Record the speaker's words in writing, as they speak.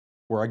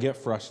where I get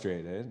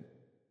frustrated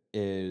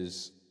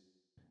is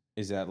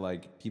that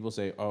like people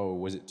say, oh,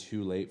 was it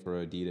too late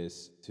for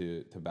Adidas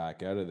to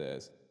back out of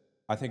this?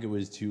 I think it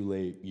was too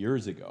late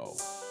years ago.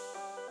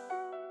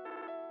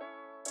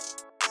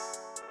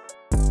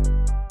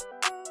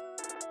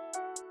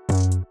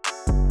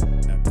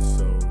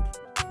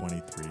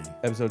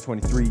 Episode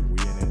 23.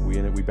 We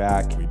in it. We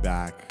back. We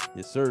back.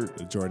 Yes, sir.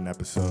 The Jordan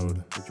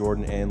episode. The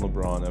Jordan and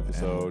LeBron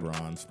episode. And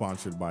LeBron,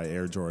 sponsored by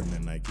Air Jordan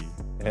and Nike.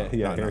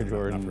 Air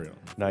Jordan, not for real.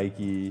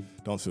 Nike.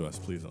 Don't sue us,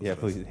 please. Don't Yeah, sue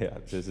please. us. Yeah,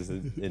 this is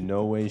in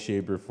no way,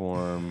 shape, or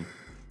form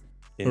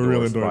real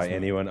endorsed by endorsement.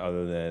 anyone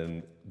other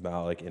than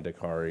Malik and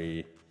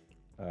Dakari.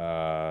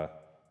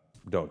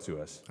 Don't sue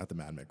us. At the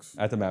Mad Mix.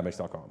 At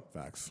themadmix.com.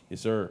 Facts.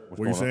 Yes, sir.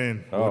 What are you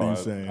saying? What are you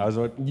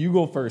saying? You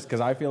go first,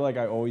 because I feel like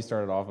I always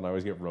started off and I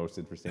always get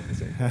roasted for saying the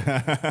same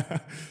thing.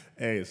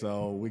 Hey,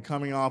 so we're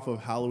coming off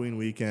of Halloween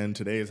weekend.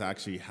 Today is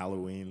actually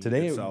Halloween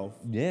itself.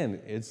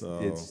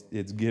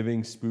 It's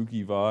giving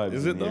spooky vibes.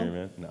 Is it though? Here,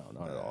 man. No,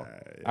 not at all.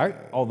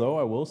 Although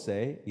I will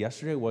say,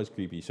 yesterday was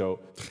creepy. So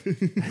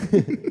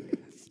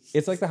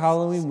it's like the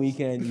Halloween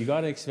weekend. You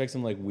got to expect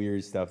some like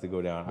weird stuff to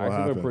go down. I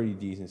actually have a pretty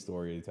decent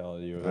story to tell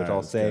you, which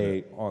I'll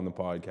say on the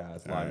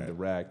podcast live and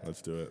direct.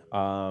 Let's do it.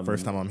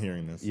 First time I'm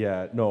hearing this.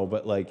 Yeah, no,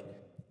 but like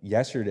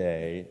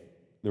yesterday,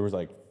 there was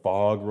like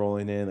fog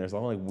rolling in. There's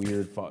all like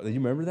weird fog. Did you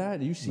remember that?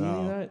 Did you see any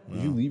of that? No.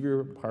 Did you leave your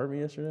apartment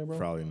yesterday, bro?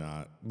 Probably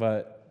not.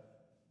 But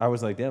I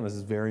was like, damn, this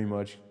is very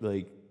much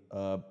like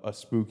a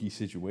spooky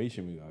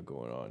situation we got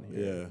going on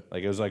here. Yeah.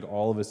 Like it was like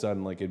all of a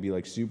sudden, like it'd be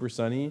like super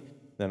sunny.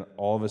 Then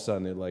all of a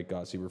sudden it like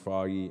got super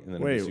foggy and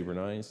then it'd be super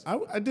nice.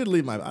 I did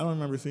leave I don't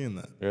remember seeing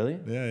that. Really?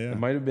 Yeah. It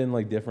might have been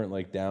like different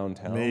like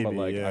downtown, Maybe, but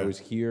like yeah. I was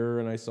here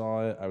and I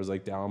saw it. I was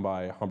like down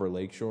by Humber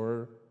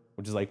Lakeshore,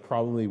 which is like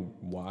probably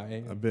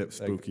why. A bit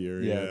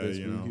spookier. Like, a bit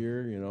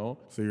spookier, you know.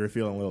 So you were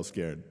feeling a little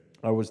scared.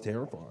 I was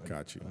terrified.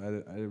 Got you.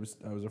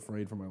 I was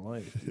afraid for my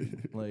life.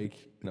 Like,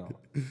 no.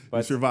 But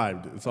you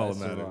survived. It's all that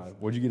matters. Survived.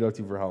 What'd you get up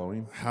to for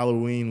Halloween?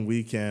 Halloween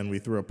weekend, we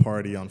threw a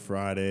party on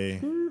Friday.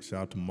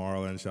 Shout out to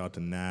Marlon, shout out to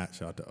Nat,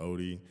 shout out to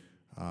Odie.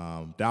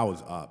 That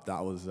was up.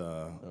 That was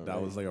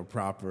was like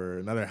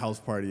another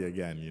house party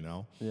again, you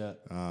know? Yeah.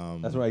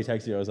 That's why I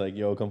texted you. I was like,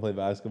 yo, come play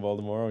basketball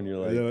tomorrow. And you're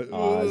like,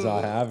 it's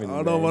not happening.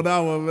 I don't know about that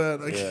one,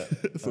 man. Yeah.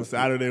 So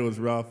Saturday was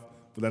rough,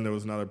 but then there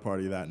was another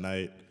party that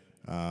night.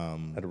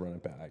 Had to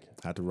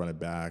run it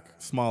back.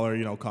 Smaller,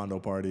 you know, condo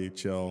party,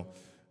 chill.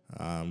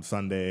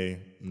 Sunday,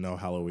 no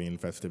Halloween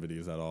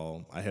festivities at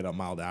all. I hit up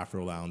Mild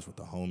Afro Lounge with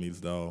the homies,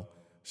 though.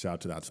 Shout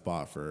out to that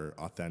spot for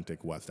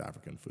authentic West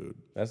African food.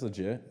 That's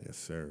legit. Yes,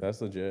 sir.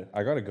 That's legit.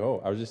 I gotta go.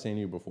 I was just saying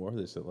to you before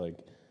this that like,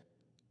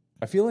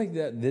 I feel like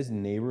that this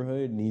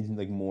neighborhood needs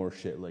like more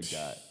shit like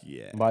that.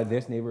 Yeah. By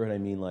this neighborhood, I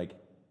mean like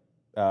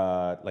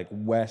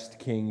West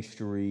King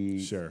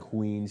Street, Sure.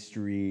 Queen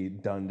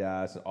Street,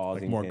 Dundas,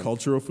 Ossington. Like more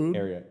cultural food?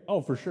 Area.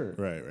 Oh, for sure.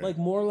 Right. Like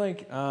more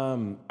like,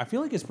 I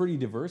feel like it's pretty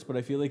diverse, but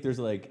I feel like there's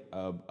like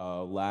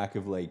a lack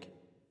of like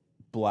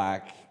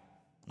black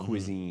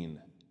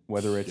cuisine.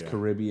 Whether it's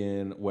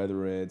Caribbean,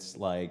 whether it's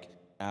like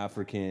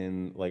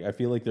African, like I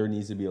feel like there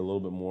needs to be a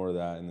little bit more of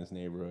that in this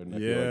neighborhood. And I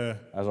feel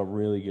like that's a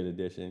really good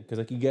addition because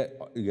like you get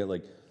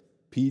like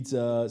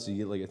pizza, so you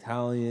get like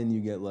Italian, you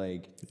get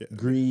like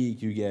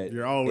Greek, you get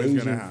You're always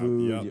Asian gonna have,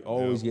 food, you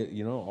always get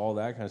all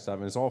that kind of stuff,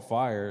 and it's all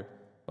fire.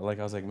 But like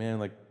I was like, man,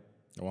 like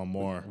I want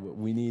more.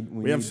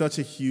 We have such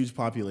a huge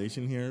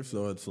population here,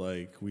 so it's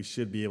like we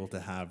should be able to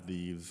have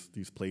these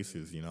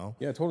places, you know?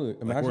 Yeah, totally.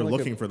 Like we're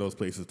looking for those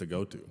places to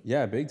go to.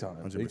 Yeah, big time.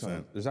 100%. Big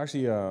time. There's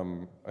actually,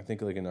 I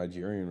think like a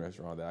Nigerian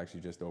restaurant that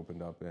actually just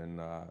opened up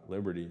in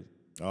Liberty.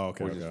 Oh,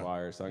 okay. Which is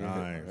fire. So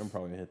I'm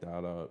probably gonna hit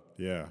that up.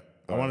 Yeah.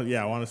 I want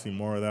to see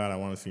more of that. I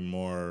want to see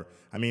more.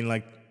 I mean,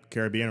 like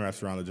Caribbean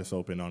restaurant that just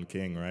opened on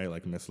King, right?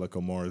 Like Miss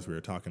Licomore's, we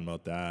were talking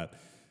about that.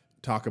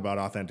 Talk about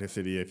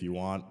authenticity if you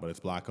want, but it's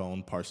black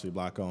owned, partially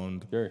black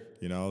owned. Sure.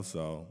 You know,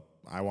 so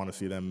I want to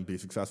see them be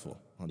successful.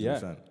 100%.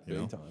 Yeah,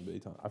 big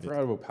time. I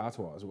forgot about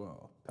Patois as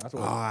well.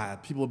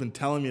 People have been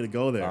telling me to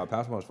go there.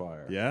 Patois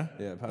fire. Yeah?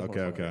 Yeah, Patois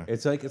okay, fire.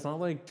 It's like it's not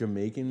like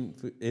Jamaican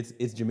food.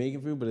 It's Jamaican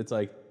food, but it's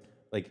like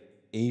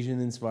Asian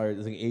inspired.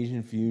 It's like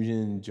Asian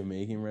fusion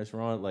Jamaican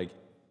restaurant. Like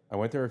I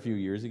went there a few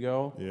years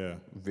ago. Yeah.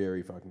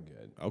 Very fucking good.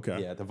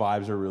 Okay. Yeah, the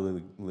vibes are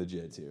really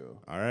legit too.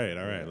 All right.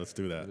 Let's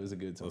do that. It was a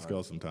good time. Let's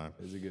go sometime.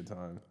 It was a good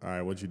time. All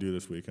right, what'd you do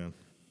this weekend?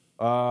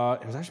 It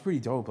was actually pretty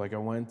dope. Like I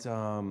went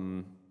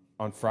on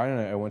Friday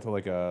night. I went to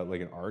like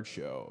an art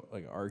show,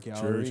 like an art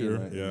gallery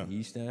in the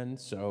East End.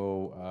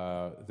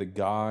 So the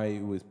guy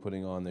who was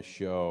putting on the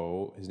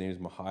show, his name is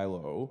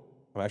Mahilo.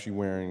 I'm actually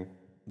wearing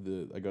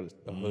I got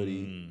a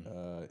hoodie,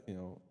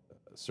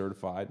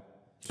 certified.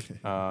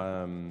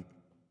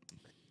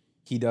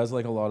 He does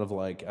like a lot of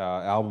like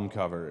album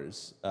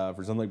covers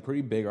for some like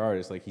pretty big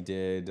artists. Like he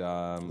did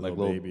like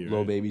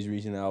Lil Baby's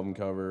recent album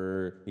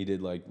cover. He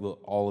did like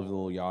all of the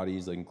Lil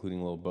Yachty's, like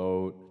including Lil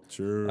Boat.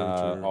 Sure.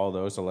 All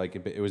those. So like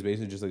it was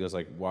basically just like this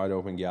like wide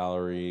open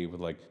gallery with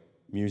like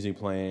music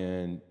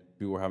playing.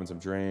 People were having some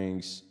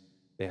drinks.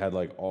 They had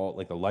like all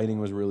like the lighting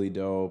was really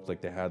dope.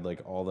 Like they had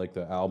like all like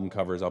the album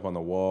covers up on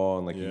the wall,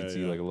 and like you could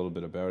see like a little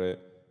bit about it.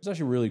 It was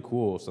actually really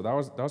cool. So that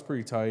was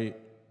pretty tight.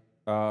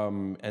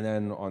 And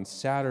then on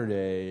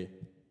Saturday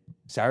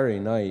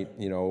night,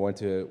 you know, went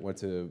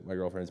to my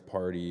girlfriend's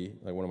party,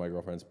 like one of my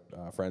girlfriend's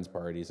friends'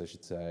 parties, I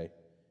should say.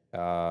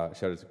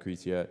 Shout out to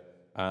Cretia.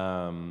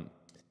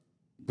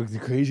 But the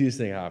craziest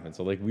thing happened.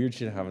 So like weird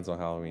shit happens on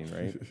Halloween,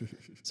 right?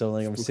 So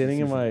like I'm sitting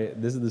in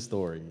this is the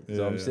story.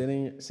 So I'm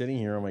sitting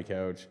here on my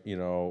couch, you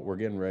know, we're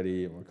getting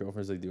ready. My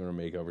girlfriend's like doing her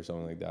makeup or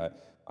something like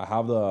that. I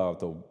have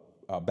the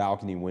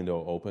balcony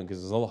window open because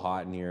it's a little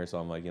hot in here, so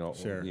I'm like,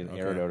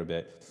 air it out a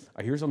bit.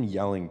 I hear some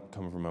yelling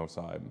coming from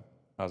outside.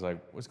 I was like,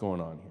 what's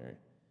going on here?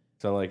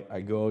 So like I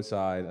go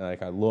outside and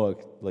like I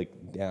look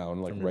like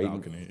down like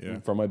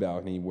from my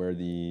balcony where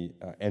the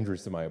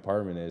entrance to my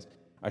apartment is.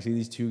 I see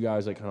these two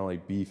guys like kind of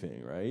like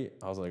beefing, right?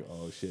 I was like,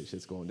 oh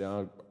shit's going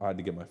down. I had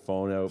to get my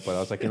phone out, but I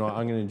was like, I'm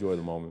gonna enjoy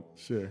the moment.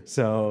 Sure.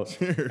 So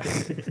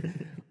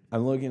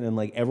I'm looking and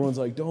like everyone's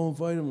like, don't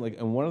fight him. Like,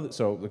 and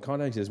so the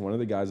context is one of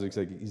the guys looks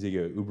like he's like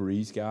a Uber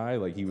Eats guy.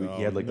 Like he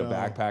had like the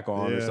backpack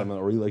on or something,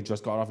 or he like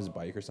just got off his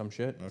bike or some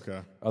shit.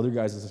 Okay. Other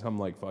guys is some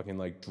like fucking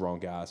like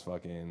drunk ass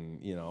fucking,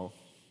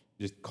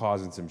 just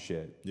causing some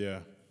shit. Yeah.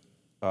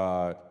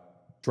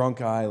 Drunk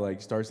guy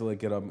like starts to like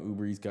get up in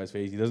Uber Eats guy's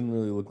face. He doesn't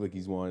really look like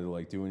he's wanting to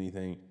like do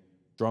anything.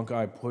 Drunk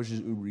guy pushes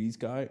Uber Eats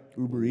guy.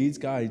 Uber Eats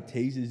guy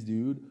takes his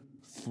dude,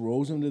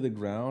 throws him to the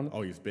ground.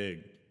 Oh, he's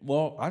big.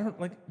 Well, I don't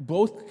like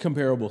both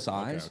comparable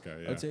size.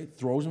 Okay, yeah. I'd say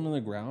throws him on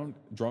the ground.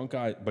 Drunk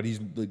guy, but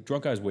he's like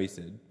drunk guy's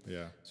wasted.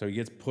 Yeah. So he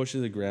gets pushed to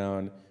the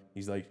ground.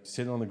 He's like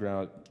sitting on the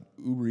ground.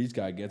 Uber Eats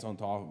guy gets on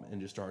top of him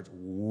and just starts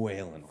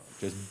wailing on him.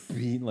 Just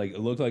beating, like, it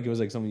looked like it was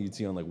like something you'd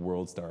see on like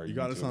World Star. You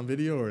got us on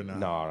video or not?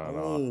 No.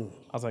 Oh.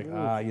 I was like,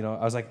 I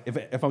was like,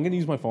 if I'm gonna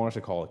use my phone, I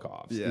should call the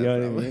cops. Yeah, you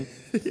know what I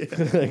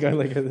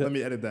mean? Let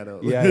me edit that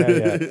out.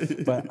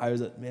 Yeah. But I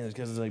was like, man, this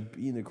guy's like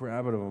beating the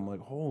crap out of him. I'm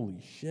like,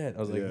 holy shit. I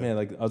was like, man,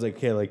 like, I was like,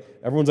 okay, like,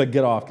 everyone's like,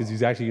 get off, because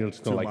he's actually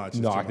just gonna like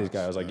knock this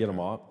guy. I was like, get him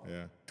off.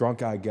 Yeah. Drunk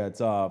guy gets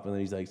up, and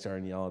then he's like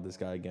starting to yell at this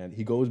guy again.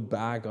 He goes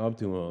back up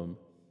to him.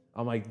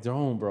 I'm like,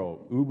 don't,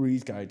 bro. Uber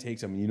Eats guy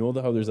takes him. You know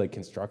how there's like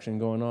construction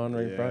going on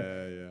right in front?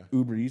 Yeah.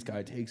 Uber Eats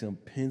guy takes him,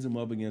 pins him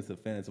up against the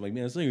fence. I'm like,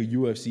 man, it's like a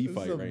UFC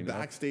fight right now.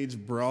 Backstage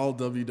brawl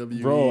WWE.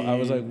 Bro, I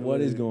was like,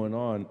 what is going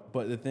on?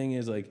 But the thing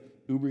is, like,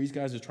 Uber Eats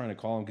guy's just trying to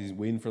call him because he's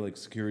waiting for like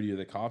security or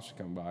the cops to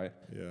come by.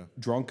 Yeah.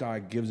 Drunk guy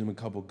gives him a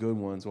couple good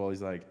ones while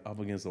he's like up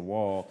against the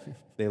wall.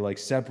 They like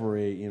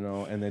separate,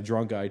 and then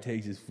drunk guy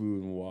takes his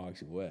food and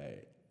walks away.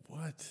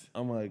 What?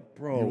 I'm like,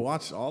 bro. You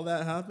watched all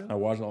that happen? I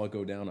watched all it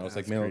go down. I was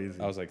like, man, crazy.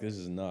 I was like, this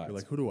is nuts. You're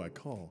like, who do I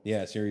call?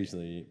 Yeah,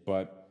 seriously.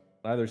 But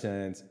in either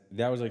sense,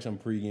 that was like some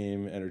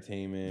pregame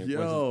entertainment.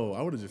 Yo,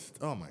 I would have just,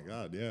 oh my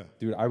God, yeah.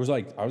 Dude, I was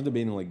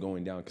debating like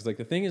going down. Because like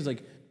the thing is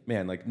like,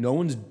 man, like no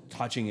one's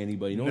touching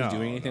anybody. No one's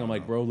doing anything. I'm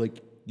like, bro, like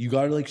you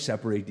got to like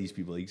separate these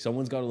people. Like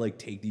someone's got to like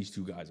take these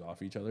two guys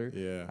off each other.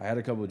 Yeah. I had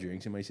a couple of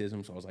drinks in my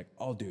system, so I was like,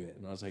 I'll do it.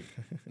 And I was like,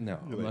 no,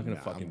 I'm not going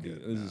to fucking do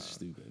it. This is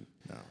stupid.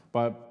 No.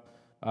 But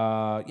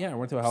I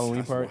went to a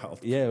Halloween party.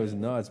 Yeah, it was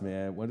nuts,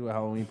 man. Went to a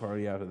Halloween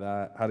party after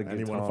that. Had a good time.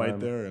 Anyone fight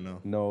there or no?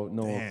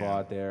 No one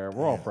fought there.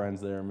 We're all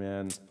friends there,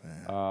 man.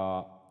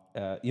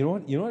 You know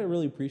what I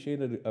really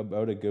appreciated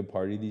about a good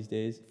party these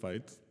days?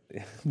 Fights?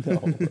 No.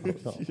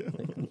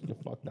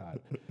 Fuck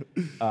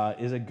that.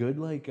 Is a good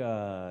like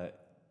a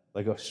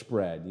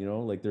spread,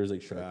 like there's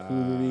like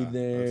charcuterie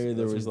there.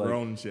 There was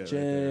like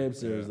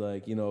chips. There was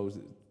like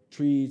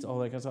treats, all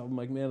that kind of stuff. I'm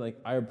like, man,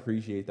 like I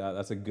appreciate that.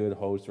 That's a good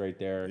host right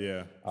there.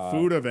 Yeah.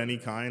 Food of any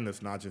kind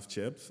that's not just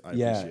chips, I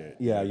appreciate.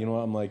 Yeah, you know what?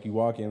 I'm like, you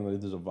walk in,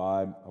 there's a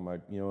vibe. I'm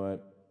like, you know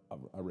what?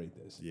 I rate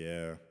this.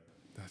 Yeah.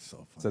 That's so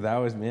fun. So that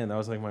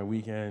was like my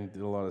weekend.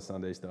 Did a lot of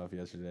Sunday stuff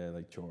yesterday,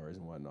 like chores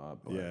and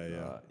whatnot. But,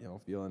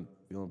 feeling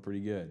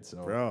pretty good.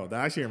 So, bro,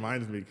 that actually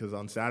reminds me because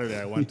on Saturday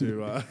I went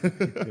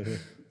to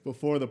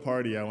before the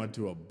party I went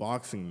to a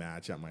boxing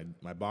match at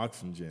my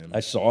boxing gym. I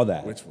saw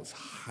that, which was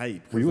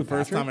hype. Were you with the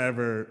first Patrick?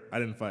 time I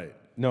didn't fight.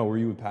 No, were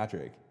you with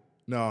Patrick?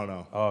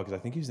 No. Oh, because I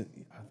think he was.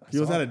 He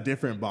was at a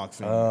different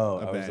boxing event.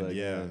 I was like,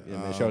 yeah.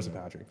 Shout out to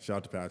Patrick. Shout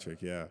out to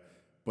Patrick. Yeah.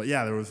 But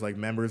yeah, there was like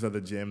members of the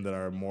gym that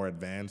are more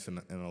advanced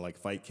in a like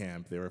fight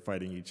camp. They were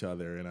fighting each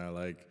other in a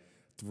like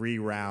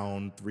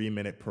 3-round,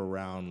 3-minute per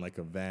round like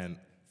event,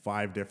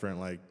 5 different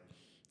like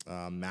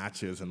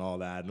matches and all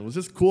that. And it was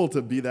just cool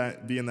to be in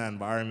that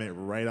environment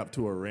right up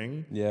to a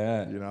ring.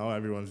 Yeah.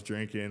 Everyone's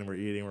drinking, we're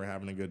eating, we're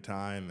having a good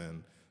time,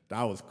 and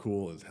that was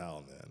cool as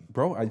hell, man.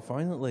 Bro, I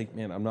find that like,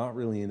 man, I'm not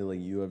really into like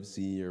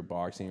UFC or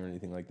boxing or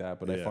anything like that,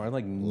 but I find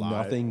like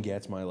nothing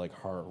gets my like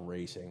heart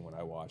racing when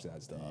I watch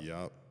that stuff.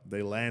 Yup.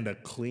 They land a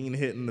clean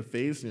hit in the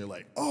face and you're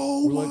like,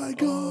 oh my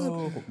God.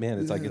 Oh. Man,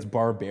 it's like, it's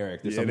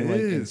barbaric. There's something like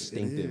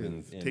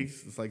instinctive.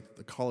 It's like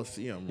the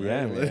Coliseum, right?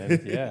 Yeah,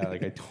 man. Yeah,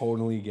 like I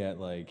totally get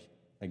I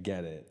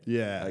get it.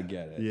 Yeah. I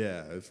get it.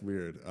 Yeah, it's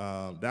weird.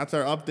 That's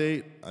our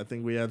update. I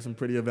think we had some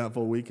pretty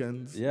eventful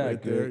weekends there,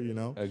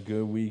 A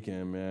good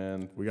weekend,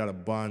 man. We got a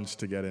bunch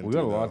to get into. We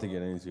got a lot to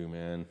get into,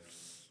 man.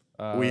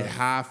 We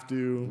have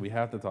to. We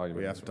have to talk about it.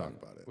 We have to talk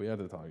about it. We have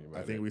to talk about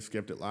it. I think we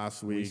skipped it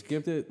last week. We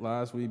skipped it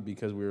last week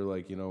because we were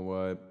like, you know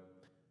what?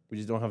 We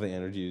just don't have the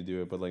energy to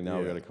do it. But like now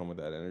we got to come with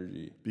that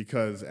energy.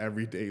 Because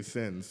every day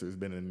since, there's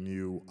been a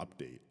new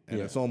update. And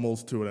it's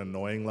almost to an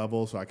annoying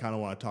level. So I kind of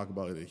want to talk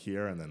about it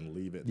here and then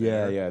leave it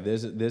there. Yeah.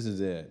 This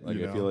is it. Like,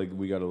 I feel like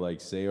we got to like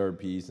say our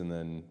piece and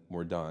then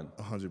we're done.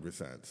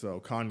 100%. So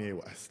Kanye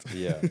West.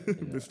 Yeah.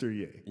 Mr.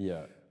 Ye.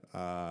 Yeah.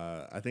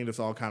 I think this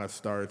all kind of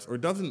starts, or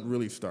doesn't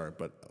really start,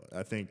 but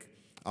I think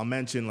I'll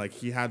mention like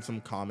he had some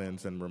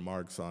comments and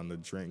remarks on the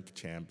Drink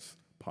Champs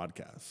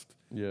podcast.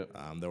 Yeah.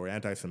 That were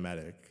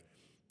anti-Semitic.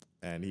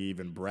 And he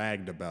even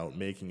bragged about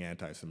making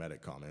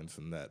anti-Semitic comments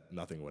and that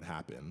nothing would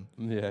happen.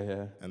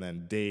 Yeah. And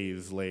then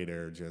days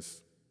later,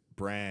 just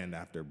brand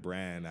after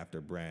brand after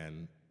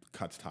brand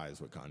cuts ties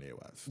with Kanye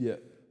West. Yeah.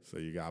 So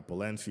you got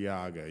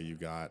Balenciaga, you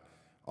got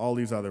all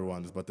these other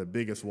ones, but the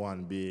biggest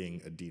one being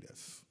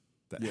Adidas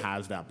that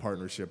has that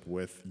partnership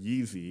with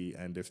Yeezy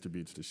and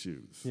distributes the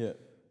shoes. Yeah.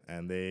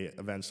 And they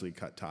eventually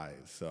cut ties.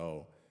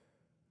 So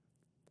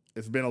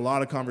it's been a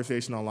lot of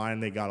conversation online.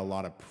 They got a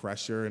lot of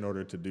pressure in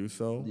order to do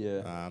so.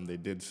 Yeah. They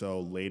did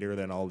so later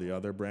than all the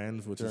other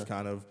brands, which is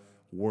kind of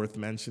worth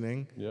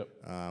mentioning. Yep.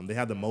 They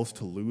had the most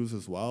to lose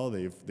as well.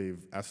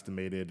 They've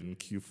estimated in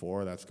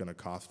Q4 that's going to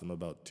cost them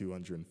about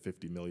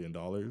 $250 million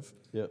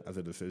as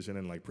a decision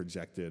and like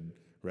projected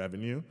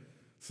revenue.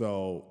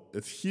 So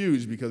it's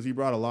huge because he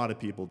brought a lot of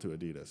people to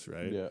Adidas,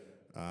 right?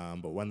 Yeah.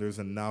 But when there's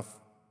enough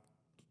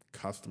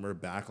customer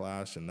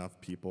backlash,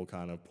 enough people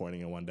kind of pointing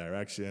in one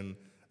direction,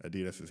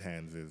 Adidas'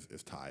 hands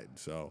is tied.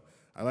 So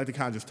I like to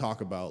kind of just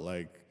talk about,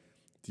 like,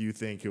 do you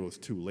think it was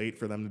too late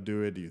for them to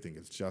do it? Do you think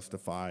it's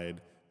justified?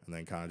 And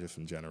then kind of just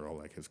in general,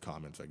 like his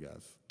comments, I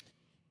guess.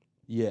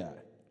 Yeah.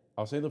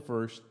 I'll say the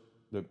first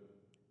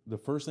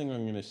thing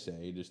I'm going to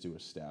say just to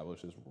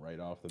establish this right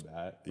off the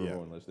bat for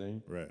everyone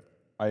listening. Right.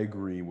 I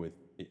agree with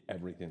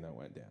everything that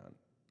went down.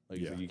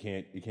 Like, so you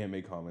can't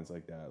make comments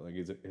like that. Like,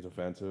 it's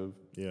offensive.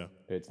 Yeah.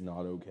 It's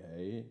not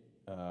okay.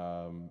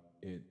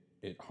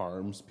 It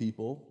harms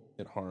people.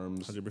 It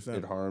harms 100%.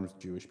 It harms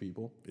Jewish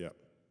people.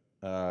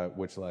 Yeah.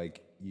 Which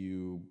like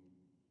you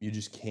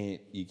just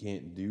can't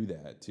do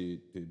that to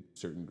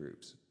certain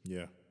groups.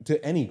 Yeah.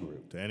 To any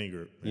group. To any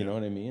group. You know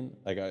what I mean?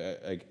 Like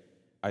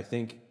I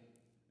think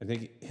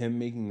him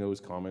making those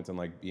comments and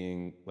like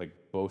being like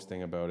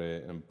boasting about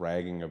it and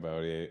bragging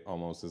about it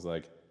almost is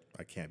like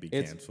I can't be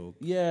canceled.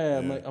 Yeah.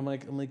 I'm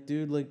like,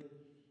 dude, like,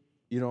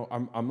 you know,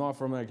 I'm not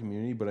from that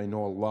community, but I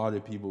know a lot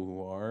of people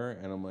who are,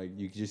 and I'm like,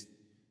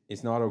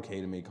 it's not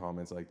okay to make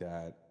comments like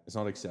that. It's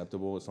not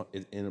acceptable.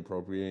 It's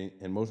inappropriate,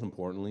 and most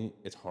importantly,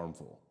 it's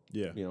harmful.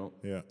 Yeah. You know.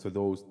 Yeah. To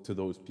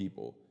those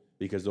people,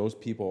 because those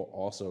people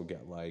also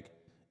get like,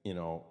 you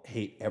know,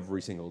 hate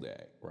every single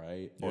day,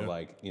 right? Yeah. Or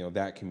like, you know,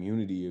 that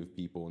community of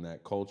people and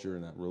that culture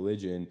and that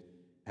religion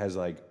has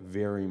like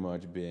very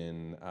much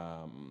been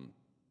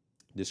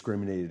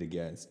discriminated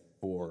against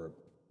for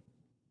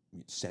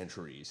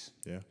centuries.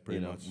 Yeah.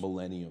 Pretty much.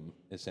 Millennium,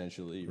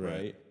 essentially,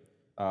 Right.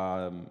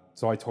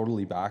 So I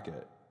totally back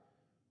it.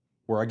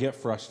 Where I get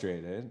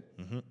frustrated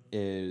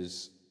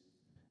is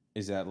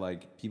that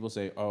like people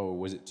say, oh,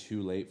 was it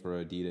too late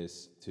for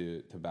Adidas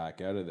to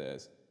back out of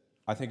this?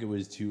 I think it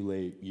was too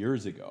late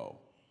years ago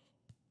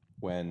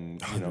when,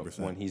 you know, 100%.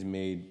 when he's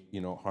made,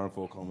 you know,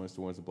 harmful comments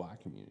towards the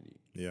black community.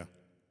 Yeah.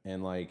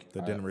 And like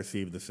That didn't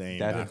receive the same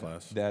that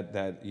backlash.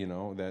 that you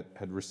know, that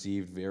had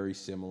received very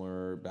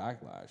similar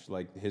backlash.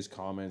 Like his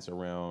comments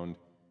around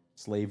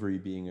slavery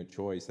being a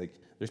choice. Like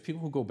there's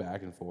people who go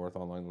back and forth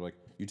online. They're like,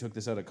 you took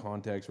this out of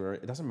context, where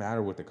it doesn't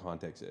matter what the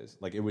context is.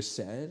 Like it was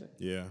said.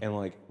 Yeah. And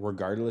like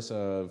regardless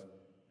of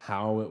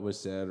how it was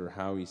said or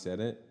how he said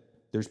it,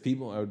 there's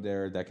people out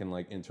there that can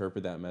like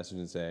interpret that message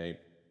and say,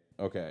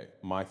 okay,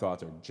 my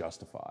thoughts are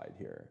justified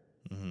here.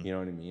 You know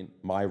what I mean?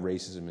 My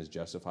racism is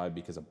justified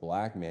because a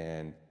black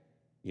man,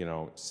 you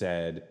know,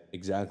 said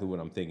exactly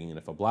what I'm thinking. And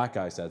if a black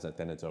guy says that,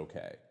 then it's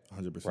okay.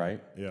 100%.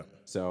 Right? Yeah.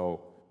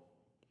 So,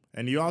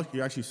 And you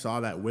actually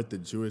saw that with the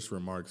Jewish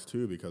remarks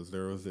too, because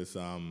there was this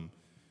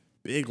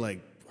big,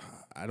 like,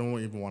 I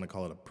don't even want to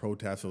call it a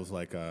protest. It was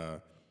like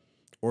a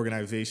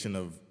organization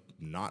of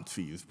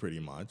Nazis, pretty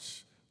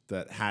much,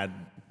 that had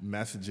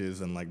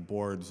messages and like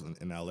boards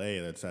in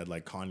LA that said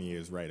like Kanye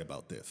is right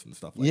about this and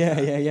stuff like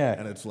that. Yeah.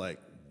 And it's like,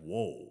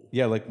 whoa.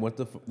 Yeah, like what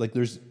like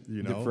there's,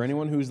 You know? for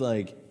anyone who's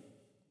like,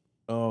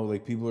 oh,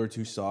 like people are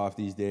too soft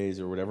these days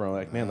or whatever. I'm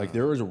like, man, like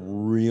there is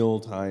real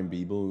time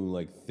people who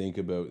like think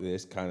about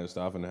this kind of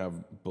stuff and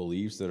have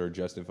beliefs that are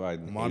justified.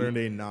 In Modern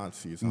day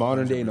Nazis.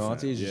 Modern day 100%.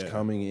 Nazis just Yeah.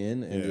 coming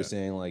in and just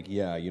saying like,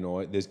 yeah, you know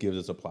what, this gives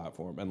us a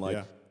platform. And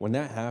like when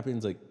that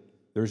happens, like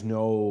there's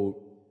no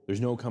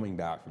coming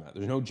back from that.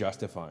 There's no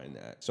justifying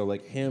that. So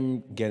like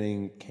him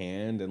getting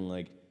canned and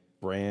like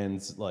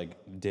brands like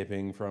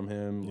dipping from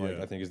him, like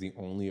I think is the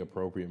only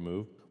appropriate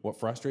move. What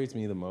frustrates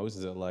me the most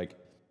is that like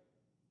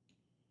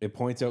it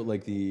points out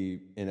like the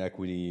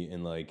inequity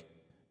in like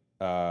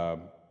the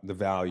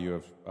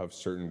value of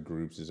certain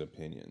groups'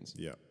 opinions.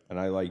 Yeah. And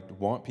I like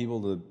want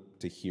people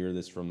to hear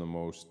this from the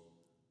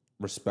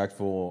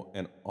respectful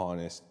and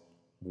honest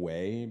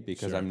way,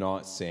 because Sure. I'm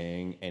not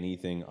saying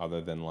anything other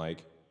than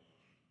like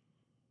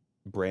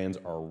brands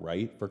are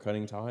right for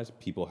cutting ties.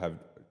 People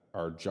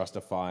are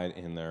justified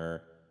in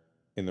their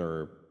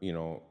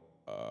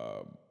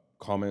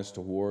comments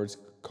towards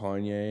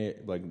Kanye,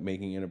 like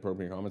making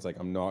inappropriate comments. Like,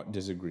 I'm not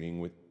disagreeing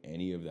with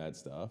any of that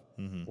stuff.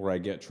 Where I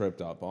get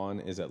tripped up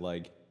on is that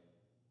like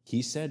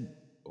he said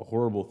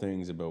horrible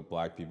things about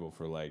black people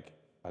for like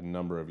a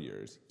number of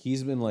years.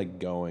 He's been like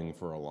going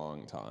for a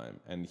long time,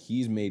 and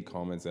he's made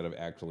comments that have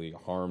actually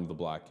harmed the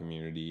black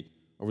community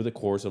over the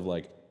course of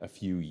like a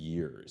few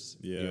years.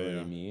 Yeah, you know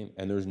what I mean?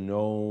 And there's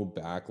no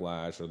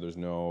backlash, or there's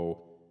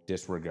no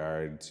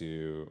disregard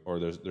to, or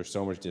there's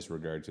so much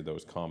disregard to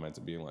those comments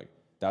of being like,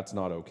 that's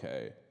not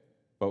okay.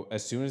 But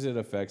as soon as it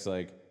affects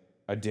like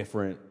a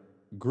different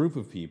group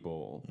of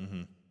people,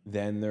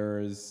 then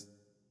there's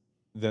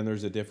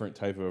a different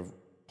type of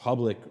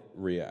public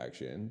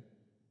reaction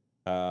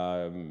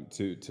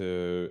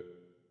to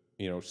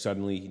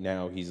suddenly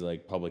now he's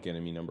like public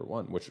enemy number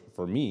one, which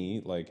for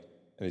me, like,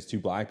 and there's two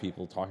black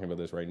people talking about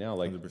this right now,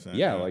 like,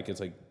 yeah, like, it's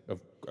like,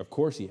 of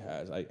course he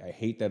has. I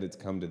hate that it's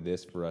come to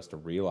this for us to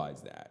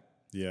realize that.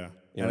 Yeah.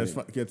 You know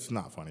And it's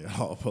not funny at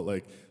all, but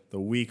like the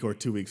week or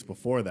 2 weeks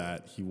before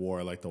that, he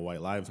wore like the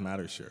White Lives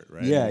Matter shirt,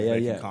 right? Yeah, and he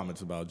was yeah, making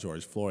comments about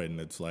George Floyd, and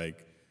it's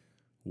like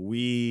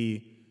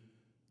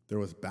there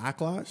was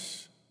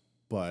backlash,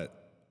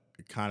 but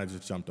it kind of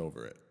just jumped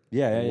over it.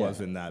 It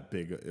wasn't that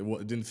big.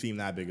 It didn't seem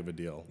that big of a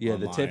deal. Yeah,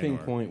 the tipping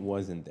point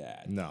wasn't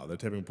that. No, the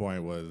tipping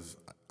point was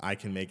I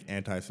can make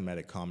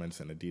anti-Semitic comments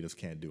and Adidas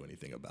can't do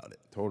anything about it.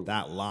 Totally.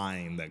 That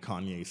line that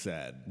Kanye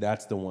said.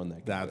 That's the one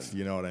that got him.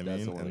 You know what I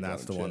mean? And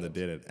that's the one that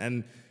chilled. did it.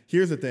 And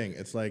here's the thing.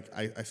 It's like,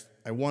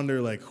 I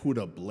wonder like who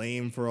to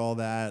blame for all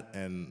that.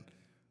 And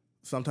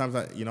sometimes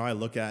I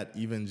look at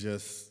even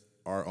just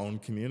our own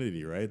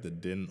community, right?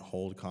 That didn't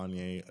hold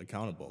Kanye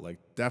accountable. Like,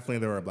 definitely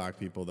there were black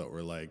people that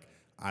were like,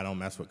 I don't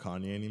mess with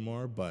Kanye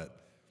anymore, but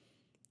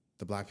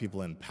the black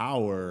people in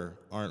power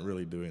aren't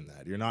really doing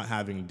that. You're not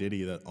having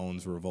Diddy that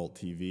owns Revolt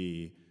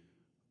TV,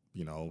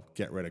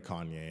 get rid of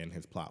Kanye and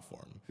his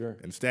platform. Sure.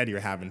 Instead, you're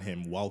having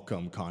him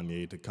welcome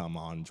Kanye to come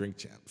on Drink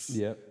Champs.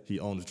 Yep. He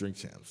owns Drink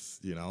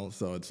Champs,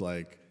 So it's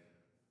like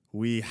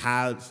we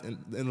have,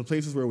 in the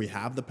places where we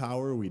have the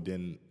power, we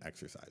didn't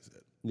exercise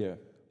it. Yeah.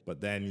 But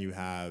then you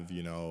have,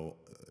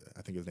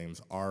 I think his name's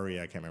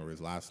Ari, I can't remember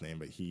his last name,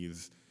 but he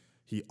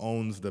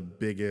owns the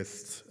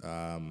biggest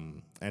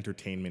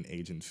entertainment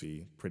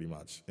agency pretty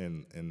much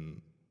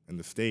in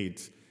the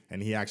States,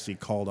 and he actually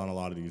called on a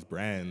lot of these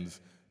brands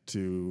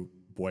to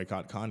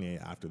boycott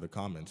Kanye after the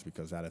comments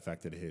because that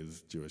affected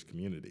his Jewish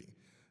community.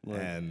 Right.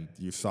 And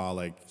you saw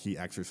like he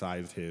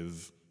exercised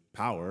his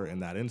power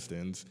in that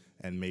instance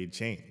and made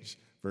change,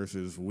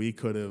 versus we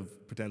could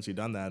have potentially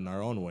done that in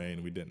our own way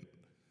and we didn't.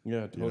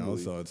 Yeah,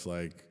 totally. So it's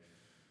like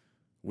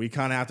we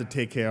kind of have to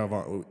take care of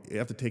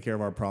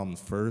our problems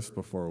first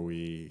before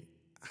we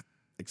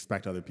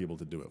expect other people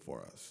to do it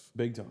for us.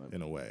 Big time.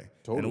 In a way.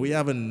 Totally. And we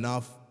have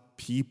enough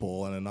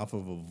people and enough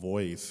of a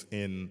voice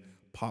in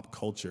pop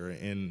culture,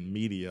 in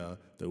media,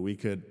 that we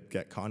could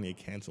get Kanye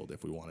canceled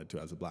if we wanted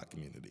to as a black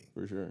community.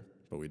 For sure.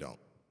 But we don't.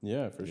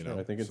 Yeah, for sure.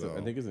 I think it's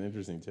an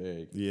interesting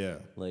take. Yeah.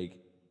 Like,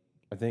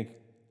 I think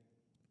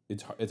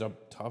it's a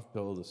tough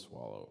pill to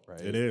swallow, right?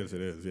 It is,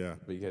 yeah.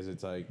 Because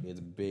it's like it's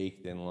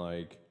baked in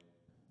like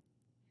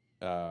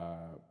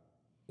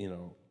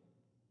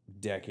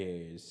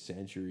decades,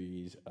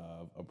 centuries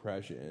of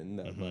oppression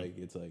that like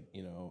it's like,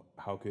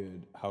 how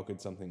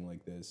could something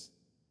like this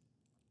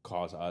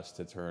cause us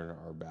to turn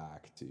our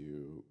back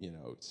to,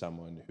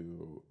 someone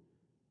who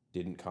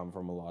didn't come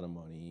from a lot of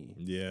money,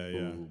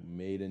 who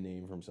made a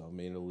name for himself,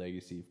 made a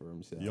legacy for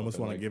himself. You almost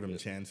want to give him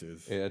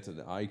chances. It's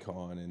an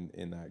icon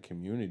in that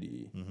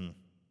community.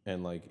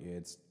 And like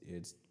it's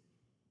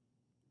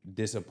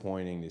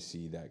disappointing to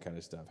see that kind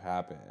of stuff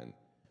happen.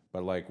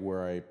 But like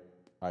where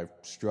I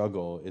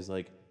struggle is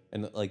like,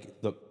 and like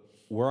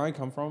where I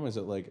come from is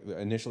that like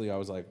initially I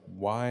was like,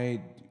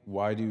 why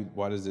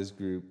does this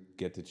group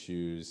get to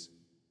choose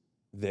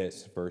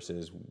this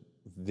versus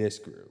this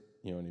group?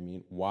 You know what I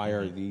mean? Why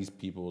are these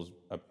people's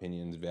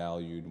opinions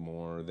valued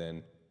more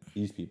than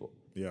these people?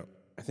 Yeah.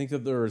 I think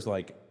that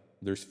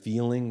there's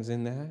feelings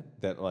in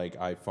that like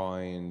I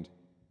find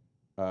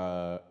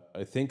I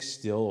think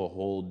still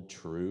hold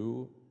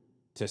true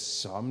to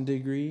some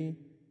degree,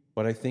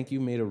 but I think you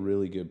made a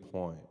really good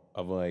point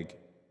of like,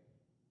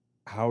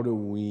 how do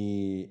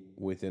we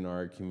within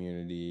our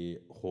community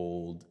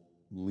hold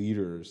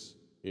leaders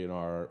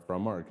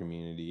from our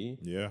community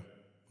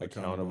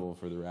accountable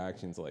for their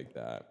actions like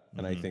that?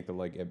 And I think that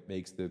like it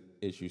makes the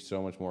issue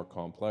so much more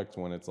complex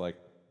when it's like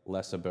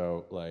less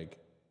about like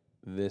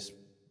this,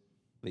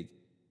 like,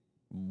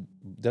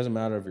 doesn't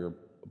matter if you're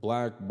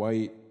black,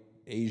 white,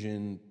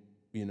 Asian,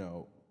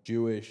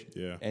 Jewish,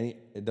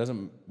 it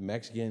doesn't,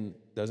 Mexican,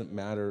 doesn't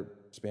matter,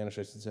 Spanish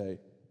I should say,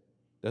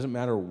 doesn't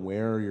matter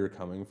where you're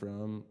coming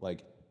from.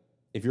 Like,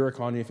 if you're a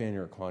Kanye fan,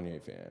 you're a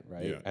Kanye fan,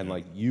 right? And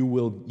like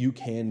you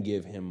can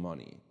give him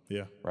money,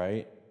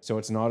 right? So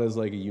it's not as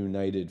like a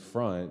united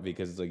front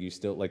because it's like you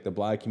still like the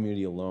black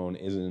community alone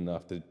isn't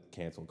enough to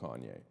cancel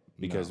Kanye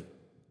because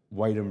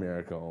white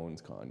America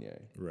owns Kanye.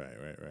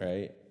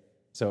 Right.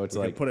 So it's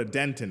we like can put a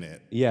dent in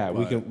it. Yeah,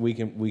 we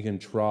can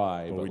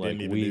try, but like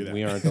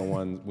we aren't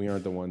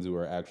the ones who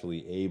are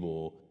actually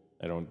able,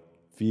 I don't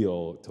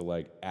feel, to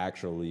like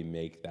actually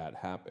make that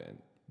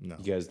happen. No.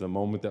 Because the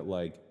moment that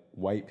like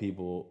white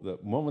people, the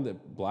moment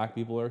that black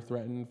people are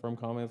threatened from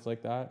comments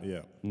like that,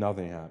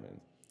 nothing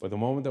happens. But the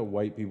moment that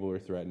white people are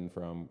threatened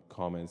from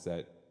comments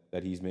that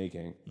he's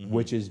making,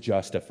 which is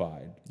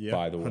justified,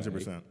 by the way,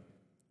 100%.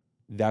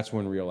 That's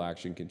when real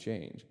action can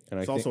change. And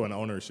it's also an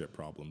ownership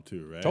problem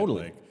too, right?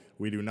 Totally. Like,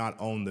 we do not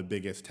own the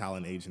biggest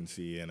talent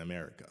agency in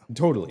America.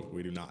 Totally.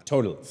 We do not.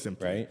 Totally.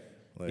 Simply. Right?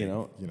 Like,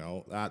 you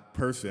know, that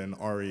person,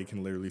 Ari,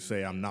 can literally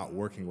say, I'm not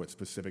working with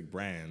specific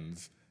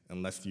brands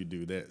unless you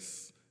do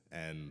this.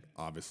 And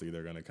obviously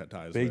they're going to cut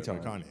ties with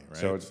Kanye, right?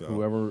 So it's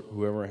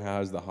whoever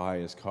has the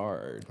highest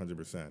card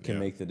 100%, can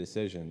make the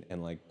decision.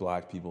 And like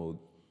black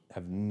people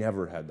have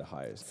never had the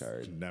highest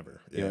card. Never.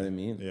 You know what I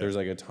mean? Yeah. There's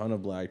like a ton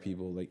of black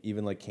people, like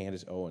even like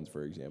Candace Owens,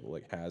 for example,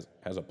 like has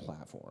a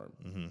platform.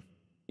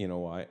 You know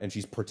why? And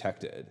she's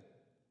protected.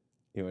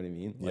 You know what I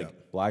mean?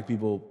 Like black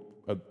people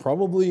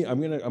probably.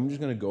 I'm just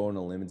gonna go on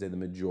a limb and say the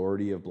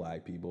majority of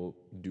black people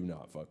do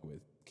not fuck with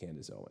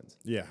Candace Owens.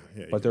 Yeah.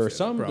 But there's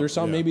some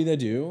maybe that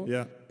do.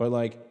 Yeah. But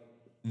like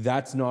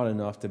that's not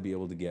enough to be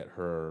able to get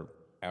her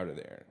out of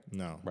there.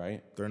 No.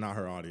 Right? They're not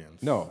her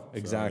audience. No,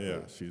 exactly.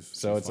 So,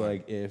 she's it's fine.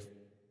 like if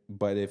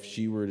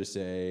she were to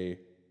say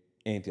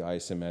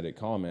anti-Semitic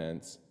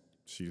comments,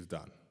 she's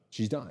done.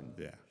 She's done.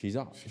 Yeah. She's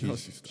off.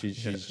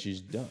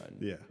 She's done.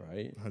 Yeah.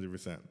 Right?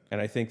 100%. And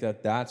I think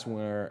that's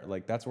where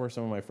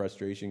some of my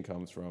frustration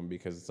comes from,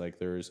 because it's like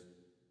there's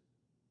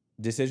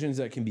decisions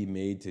that can be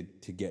made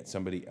to get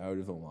somebody out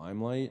of the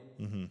limelight.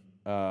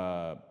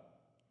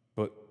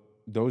 But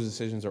those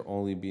decisions are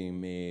only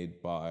being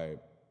made by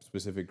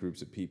specific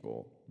groups of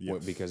people.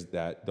 Yes. Because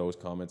those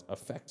comments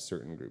affect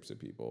certain groups of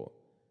people.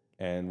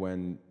 And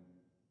when,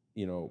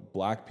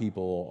 black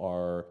people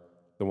are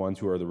the ones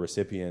who are the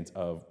recipients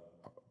of,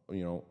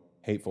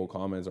 hateful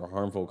comments or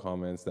harmful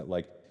comments that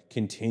like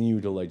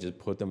continue to like just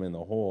put them in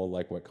the hole,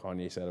 like what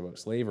Kanye said about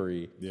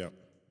slavery. Yeah.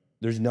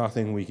 There's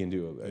nothing we can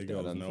do about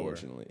that,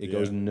 unfortunately. It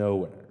goes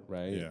nowhere,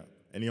 right? Yeah.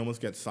 And you almost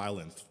get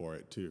silenced for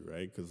it too,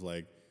 right? Because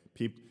like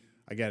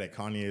I get it.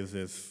 Kanye is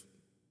this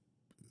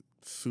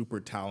super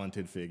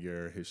talented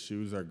figure. His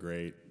shoes are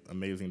great,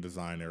 amazing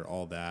designer,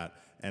 all that.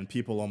 And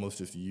people almost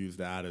just use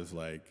that as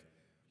like,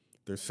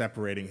 they're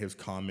separating his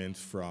comments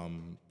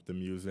from the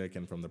music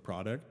and from the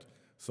product.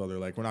 So they're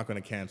like, we're not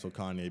going to cancel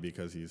Kanye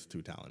because he's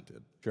too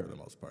talented for the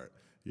most part,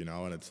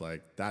 and it's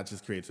like, that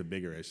just creates a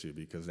bigger issue,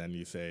 because then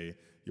you say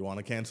you want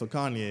to cancel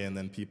Kanye and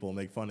then people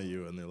make fun of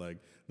you and they're like,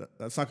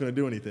 that's not going to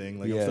do anything.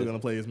 Like, I'm still going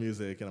to play his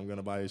music and I'm going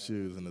to buy his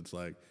shoes. And it's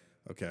like,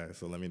 okay,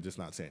 so let me just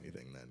not say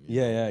anything then.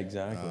 Yeah,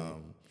 exactly.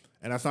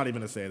 And that's not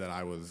even to say that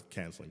I was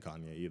canceling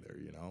Kanye either,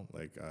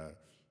 like,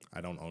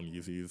 I don't own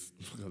Yeezys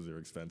because they're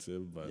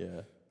expensive, but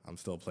I'm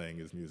still playing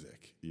his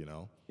music,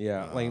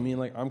 Yeah,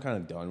 I'm kind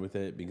of done with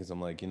it, because I'm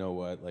like, you know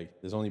what?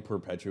 Like, this only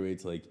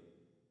perpetuates like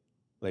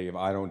if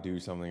I don't do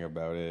something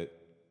about it,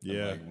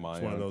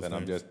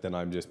 then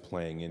I'm just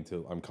playing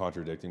into, I'm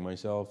contradicting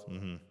myself,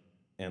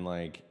 and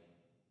like,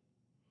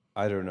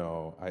 I don't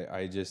know,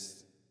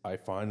 I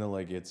find that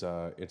like it's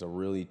a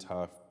really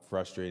tough,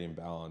 frustrating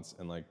balance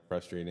and like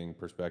frustrating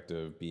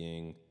perspective,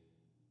 being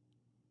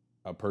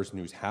a person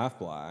who's half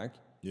black,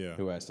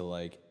 who has to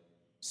like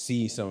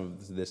see some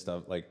of this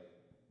stuff. Like,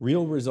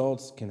 real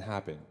results can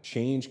happen.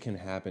 Change can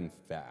happen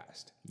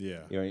fast.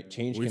 Yeah.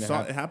 We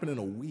saw it happen in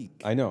a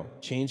week. I know.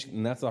 Change,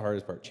 and that's the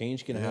hardest part.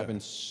 Change can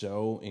happen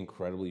so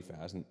incredibly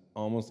fast and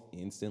almost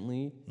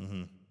instantly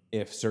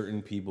if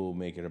certain people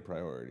make it a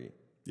priority.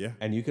 Yeah.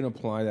 And you can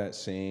apply that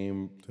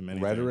same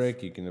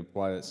rhetoric, you can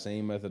apply that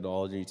same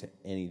methodology to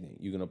anything.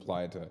 You can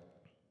apply it to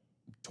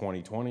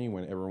 2020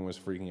 when everyone was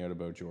freaking out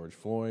about George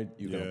Floyd.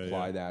 You can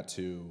apply that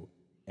to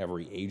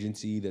every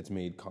agency that's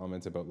made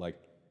comments about like,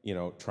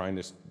 trying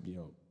to,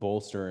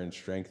 bolster and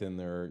strengthen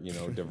their,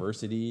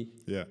 diversity.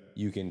 Yeah.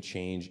 You can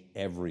change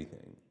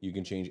everything. You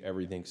can change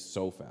everything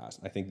so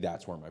fast. I think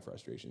that's where my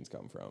frustrations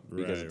come from,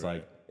 because it's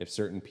like, if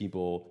certain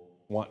people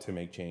want to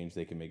make change,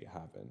 they can make it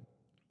happen.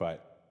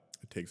 But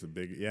it takes a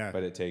big,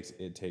 But it takes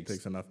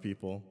enough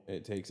people.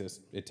 But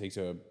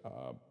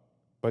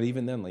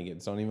even then, like,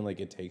 it's not even like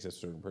it takes a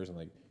certain person.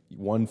 Like,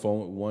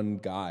 one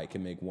guy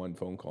can make one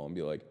phone call and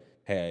be like,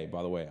 hey,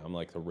 by the way, I'm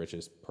like the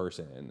richest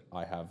person.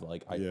 I have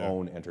like, I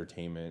own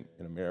entertainment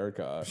in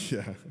America.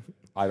 Yeah.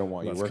 I don't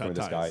want you working with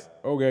this guy.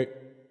 Okay.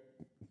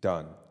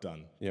 Done.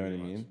 You know what I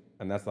mean? Much.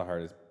 And that's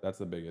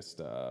the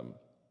biggest,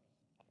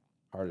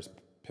 hardest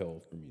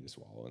pill for me to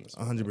swallow in this.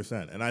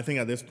 100%. And I think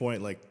at this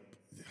point, like,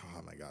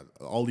 oh my God,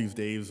 all these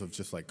days of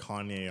just like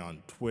Kanye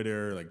on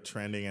Twitter, like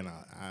trending, and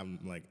I'm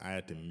like, I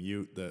had to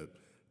mute the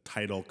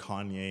title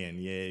Kanye and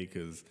Ye,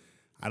 because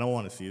I don't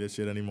want to see this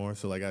shit anymore.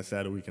 So like I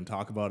said, we can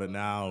talk about it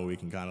now, we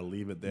can kind of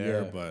leave it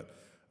there, but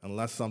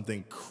unless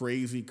something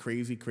crazy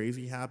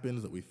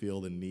happens that we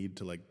feel the need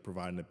to like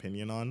provide an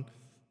opinion on,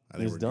 I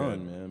think It's we're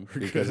done, good. man.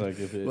 We're Because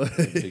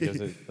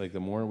good. like the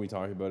more we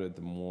talk about it,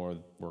 the more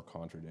we're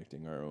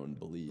contradicting our own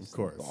beliefs,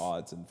 and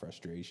thoughts, and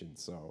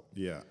frustrations. So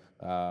yeah.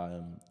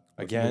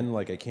 again,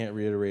 like I can't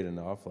reiterate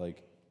enough.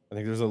 Like I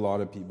think there's a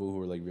lot of people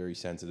who are like very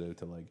sensitive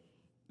to like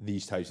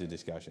these types of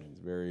discussions,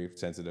 very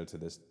sensitive to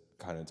this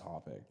kind of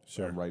topic.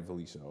 Sure. And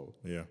rightfully so.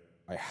 Yeah.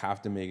 I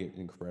have to make it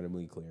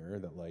incredibly clear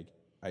that like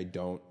I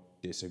don't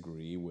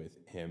disagree with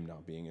him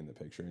not being in the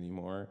picture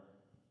anymore.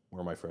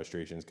 Where my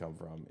frustrations come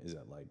from is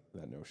that like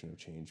that notion of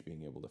change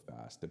being able to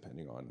fast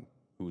depending on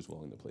who's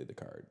willing to play the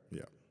card.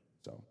 Yeah.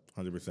 So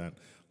 100%.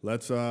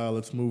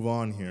 Let's move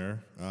on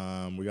here.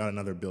 We got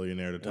another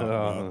billionaire to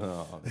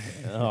talk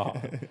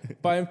about.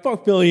 Buying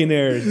fuck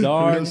billionaires,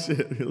 dog. Real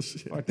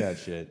shit. Fuck that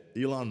shit.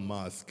 Elon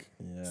Musk.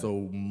 Yeah.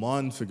 So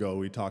months ago,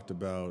 we talked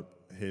about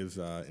his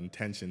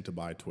intention to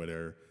buy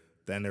Twitter.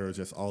 Then there was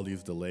just all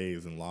these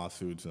delays and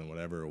lawsuits and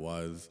whatever it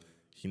was.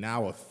 He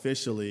now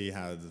officially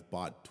has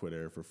bought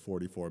Twitter for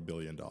 $44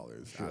 billion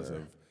as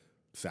of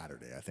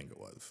Saturday, I think it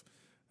was.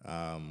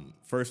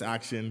 First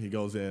action, he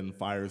goes in,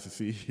 fires the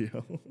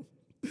CEO.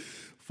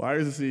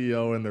 Fires the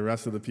CEO and the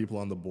rest of the people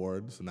on the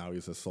board. So now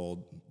he's a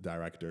sole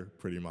director,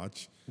 pretty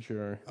much.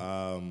 Sure.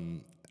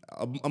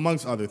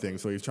 Amongst other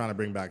things. So he's trying to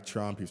bring back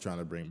Trump. He's trying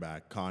to bring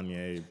back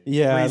Kanye.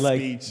 Yeah, free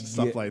like speech,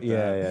 stuff like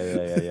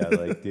that. Yeah.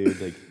 Like,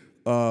 dude, like.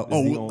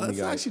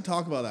 Let's actually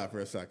talk about that for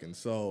a second.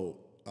 So,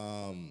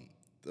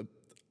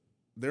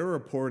 they're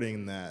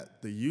reporting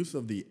that the use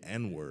of the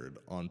N-word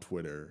on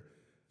Twitter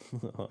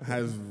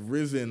has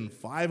risen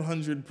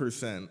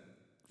 500%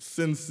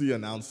 since the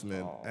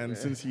announcement and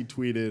since he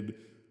tweeted,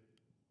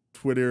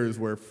 "Twitter is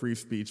where free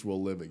speech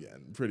will live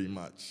again," pretty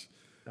much.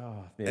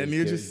 Oh, man, And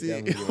you're just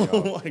seeing,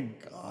 oh my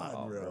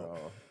God, bro.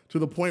 To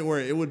the point where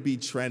it would be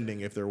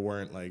trending if there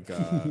weren't like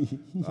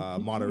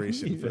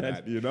moderation for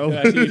that, you know?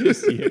 Actually, you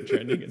just see it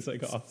trending. It's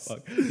like, oh,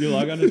 fuck. You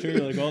log on to Twitter,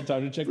 you're like, oh,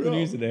 time to check the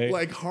news today.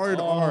 Like hard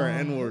R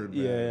N-word,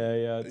 man.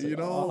 Yeah. It's you like,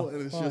 know,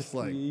 and it's just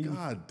like, me.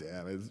 God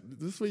damn, is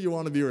this what you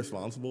want to be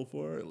responsible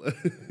for?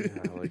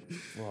 Like,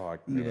 fuck,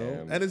 you man.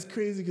 know? And it's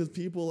crazy because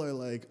people are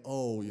like,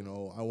 oh, you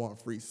know, I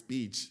want free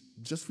speech.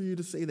 Just for you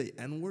to say the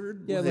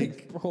N-word? Yeah,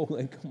 like bro,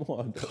 like, come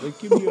on. Like,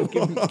 give me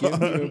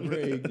a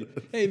break.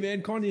 Hey,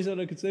 man, Kanye said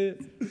I could say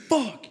it.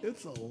 Fuck!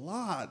 It's a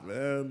lot,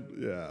 man.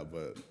 Yeah,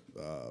 but...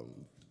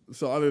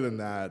 so other than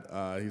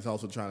that, he's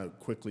also trying to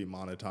quickly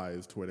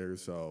monetize Twitter,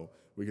 so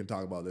we can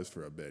talk about this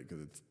for a bit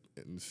because it's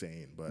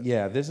insane. But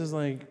yeah, this is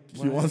like...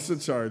 He wants to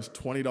charge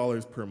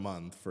 $20 per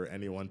month for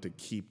anyone to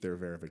keep their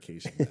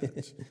verification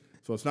badge.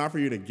 So it's not for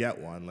you to get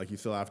one. Like, you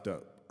still have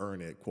to earn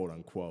it, quote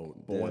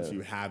unquote. But once you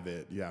have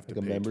it, you have to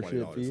pay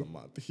 $20 a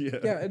month.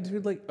 Yeah,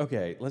 dude, like,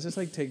 okay, let's just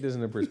like take this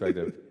into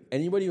perspective.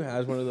 Anybody who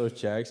has one of those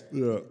checks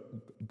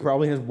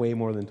probably has way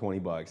more than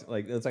 $20.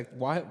 Like, it's like,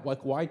 why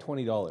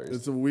 $20?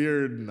 It's a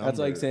weird number. That's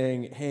like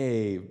saying,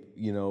 hey,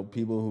 you know,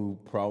 people who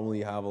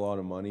probably have a lot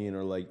of money and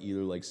are like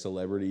either like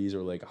celebrities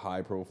or like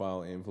high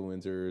profile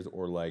influencers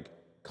or like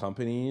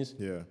companies.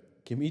 Yeah.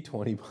 Give me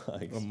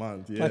 $20 a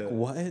month. Yeah. Like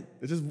what?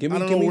 It's just give me, I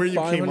don't know where you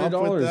came up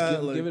with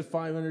that. Give it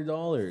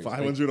 $500.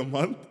 $500 a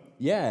month?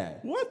 Yeah.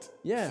 What?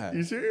 Yeah.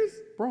 You serious?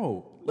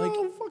 Bro, like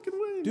no fucking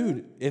way. Dude,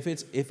 man. if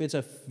it's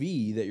a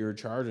fee that you're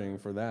charging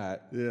for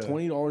that,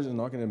 $20 is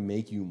not going to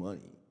make you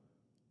money.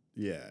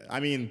 Yeah.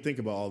 I mean, think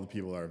about all the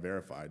people that are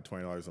verified.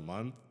 $20 a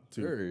month.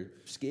 Sure.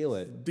 Scale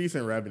it.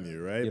 Decent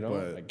revenue, right? You know,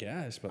 but I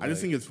guess. But I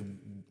just think it's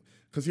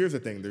because here's the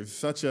thing.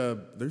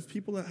 There's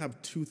people that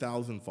have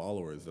 2,000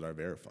 followers that are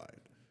verified.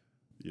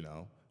 You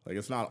know? Like,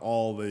 it's not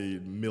all the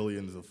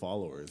millions of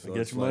followers. So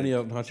get your money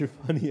up, not your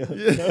money up.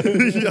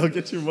 Yeah,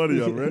 get your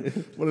money up,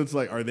 right? But it's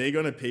like, are they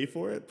going to pay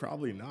for it?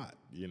 Probably not,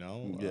 you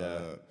know? Yeah.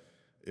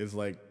 Is,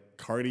 like,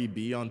 Cardi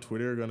B on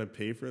Twitter going to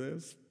pay for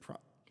this?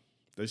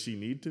 Does she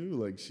need to?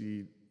 Like,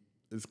 she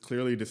is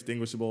clearly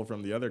distinguishable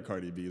from the other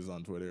Cardi B's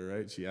on Twitter,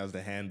 right? She has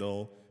the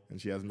handle, and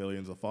she has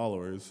millions of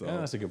followers. So yeah,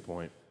 that's a good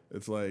point.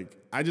 It's like,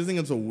 I just think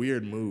it's a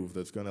weird move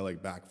that's going to,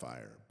 like,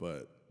 backfire,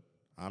 but...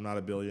 I'm not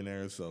a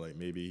billionaire, so like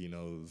maybe he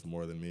knows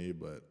more than me,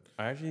 but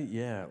I actually,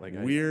 yeah, like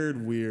weird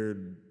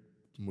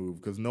move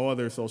because no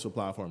other social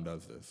platform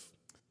does this.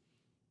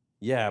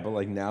 Yeah, but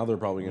like now they're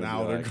probably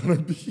gonna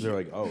they're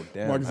like, oh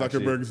damn. Mark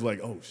Zuckerberg's like,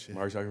 oh shit.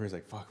 Mark Zuckerberg's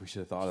like, fuck, we should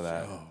have thought of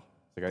that. Oh.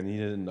 Like I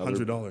needed another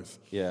 $100.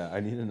 Yeah, I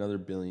need another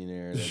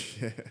billionaire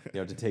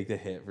to take the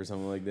hit for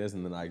something like this,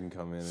 and then I can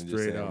come in and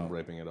just say I'm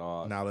ripping it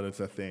off. Now that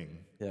it's a thing.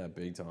 Yeah,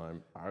 big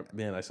time.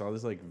 I saw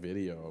this like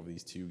video of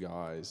these two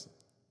guys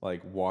like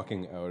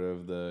walking out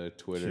of the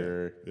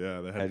Twitter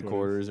the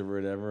headquarters or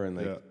whatever, and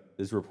like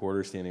this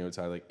reporter standing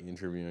outside like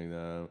interviewing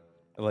them,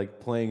 and, like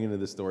playing into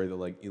the story that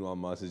like Elon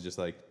Musk is just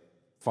like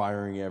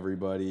firing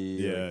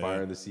everybody,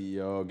 firing the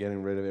CEO,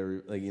 getting rid of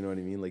every, like, you know what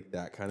I mean, like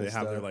that kind of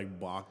stuff. They have their like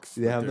box.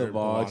 They have the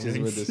boxes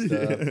with the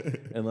stuff,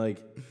 and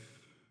like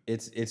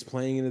it's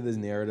playing into this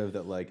narrative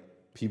that like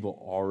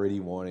people already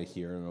want to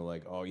hear, and they're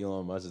like, oh,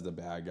 Elon Musk is the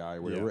bad guy,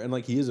 whatever. And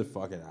like he is a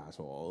fucking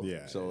asshole.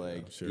 Yeah. So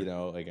like, you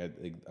know, like I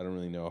don't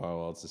really know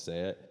how else to say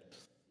it.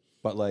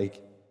 but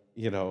like,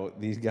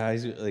 these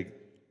guys like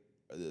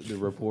the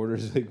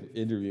reporters like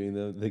interviewing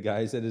them. The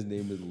guy said his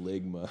name was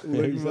Ligma.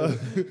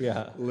 Ligma,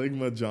 yeah,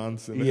 Ligma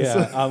Johnson.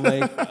 yeah.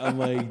 I'm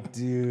like,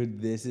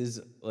 dude, this is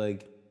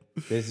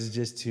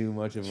just too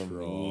much of a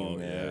meme, man.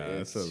 Yeah,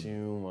 It's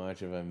too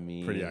much of a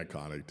meme. Pretty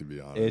iconic, to be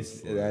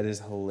honest. That is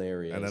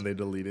hilarious. And then they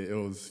deleted it.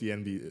 Was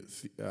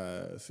CNN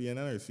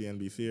or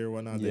CNBC or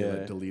whatnot. They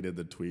like deleted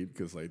the tweet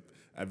because like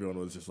everyone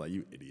was just like,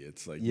 "You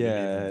idiots! Like, you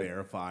didn't even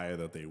verify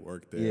that they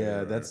worked there."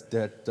 Yeah,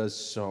 that does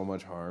so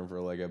much harm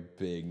for like a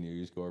big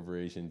news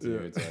corporation too.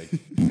 Yeah. It's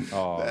like,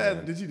 oh,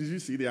 man. Did you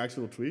see the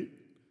actual tweet?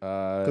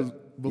 Because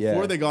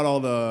before they got all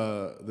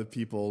the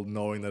people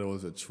knowing that it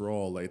was a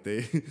troll, like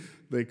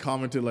they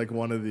commented like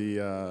one of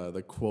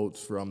the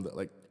quotes from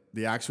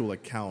the actual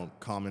account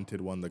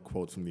commented one of the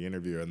quotes from the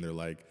interview, and they're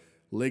like,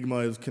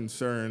 Ligma is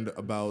concerned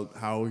about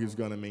how he's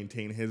going to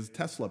maintain his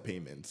Tesla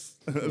payments.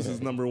 This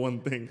is number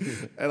one thing.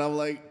 And I'm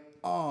like,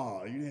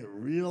 oh, you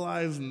didn't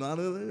realize none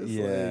of this?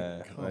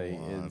 Yeah, like,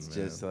 come on, it's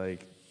man. just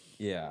like,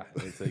 yeah,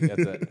 it's like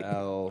that's an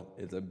L.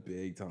 It's a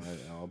big time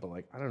L. But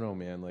like, I don't know,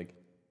 man. Like,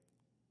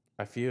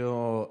 I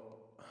feel.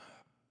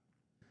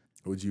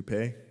 Would you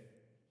pay?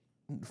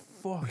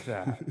 Fuck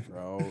that,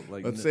 bro.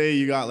 Like, let's say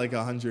you got like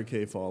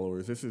 100K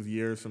followers. This is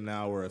years from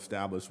now. We're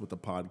established with the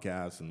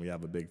podcast and we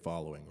have a big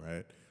following,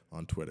 right?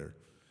 On Twitter.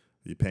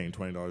 Are you paying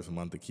 $20 a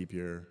month to keep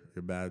your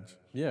badge?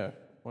 Yeah.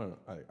 Well,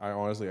 I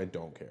honestly, I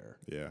don't care.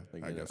 Yeah,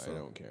 like, I guess so. I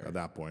don't care. At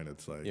that point,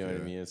 it's like, you know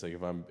what I mean? It's like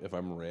if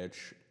I'm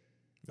rich,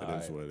 it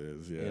is what it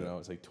is. Yeah,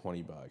 it's like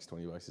 $20.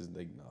 $20 is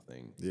like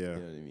nothing. Yeah, you know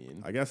what I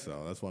mean? I guess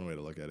so. That's one way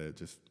to look at it.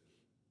 Just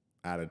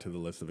add it to the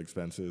list of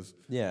expenses.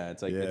 Yeah,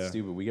 it's like it's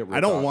stupid. We get.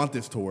 I don't want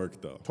this to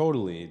work though.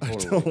 Totally. I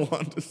don't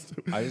want this.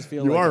 I just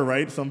feel you like are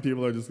right. Some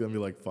people are just gonna be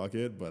like, "Fuck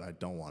it," but I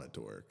don't want it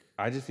to work.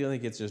 I just feel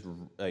like it's just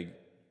like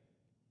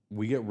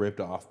we get ripped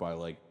off by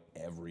like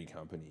every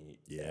company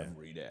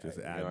every day. Just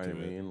add you know what to I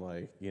it. mean?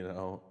 Like,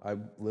 I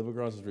live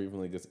across the street from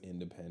like this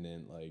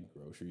independent like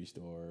grocery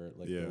store,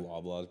 like the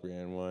Loblaws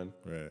brand one.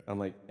 Right. I'm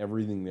like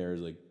everything there is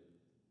like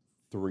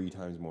 3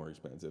 times more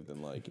expensive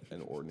than like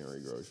an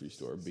ordinary grocery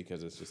store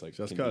because it's just like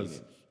just convenient.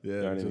 cause. Yeah,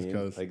 you know what just I mean?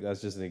 cause. Like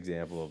that's just an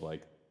example of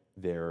like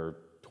their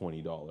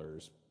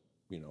 $20,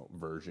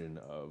 version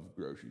of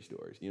grocery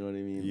stores. You know what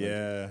I mean?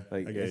 Yeah,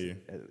 like I get you.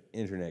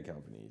 Internet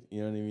companies.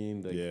 You know what I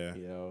mean? Like,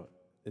 yeah.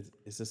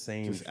 It's the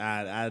same. Just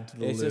add to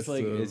the it's list. Just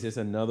like it's just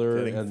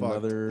another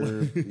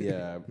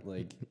fucked.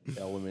 like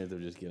element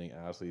of just getting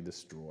absolutely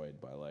destroyed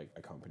by like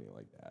a company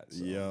like that.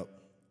 So. Yep.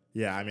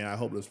 Yeah, I mean, I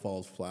hope this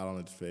falls flat on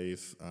its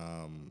face.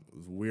 It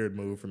was a weird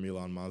move from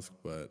Elon Musk,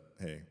 but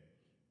hey,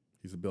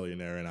 he's a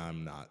billionaire and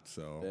I'm not.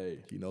 So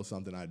he knows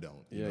something I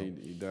don't.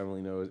 He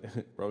definitely knows.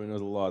 Probably knows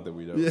a lot that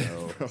we don't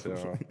know.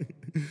 So,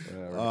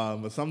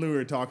 but something we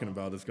were talking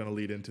about is going to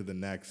lead into the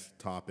next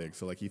topic.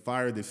 So like he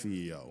fired the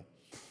CEO.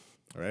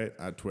 Right,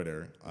 at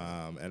Twitter.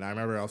 And I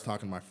remember I was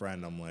talking to my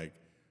friend. I'm like,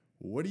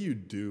 what do you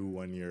do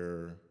when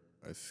you're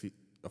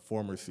a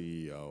former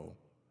CEO?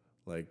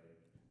 Like,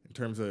 in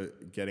terms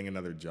of getting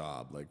another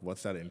job, like,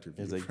 what's that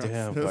interview? It's like,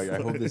 damn, like, I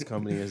hope this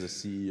company has a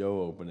CEO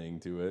opening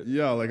to it.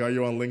 Yeah, like, are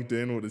you on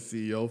LinkedIn with a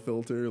CEO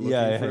filter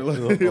looking for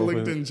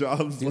LinkedIn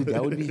jobs? Dude,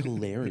 that would be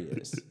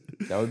hilarious.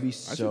 That would be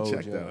so I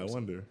should check that, I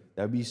wonder.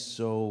 That would be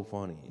so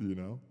funny.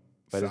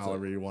 But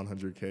salary like,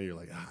 100K, you're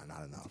like,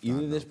 not enough.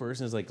 Either this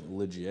person is like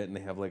legit and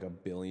they have like $1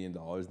 billion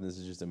and this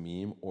is just a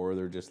meme, or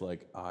they're just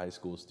like a high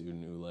school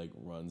student who like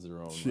runs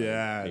their own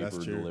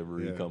paper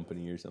delivery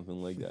company or something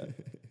like that.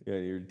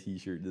 Your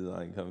t-shirt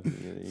design company.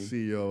 You know what I mean?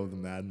 CEO of the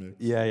Mad Mix.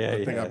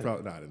 I think I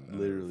probably I didn't know.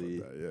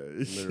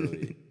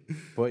 Literally.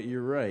 But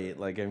you're right.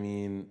 Like, I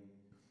mean,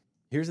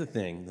 here's the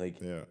thing. Like,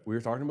 we were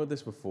talking about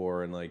this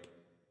before, and like,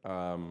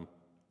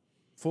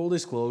 full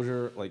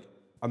disclosure, like,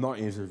 I'm not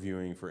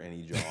interviewing for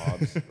any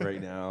jobs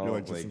right now.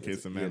 Like just in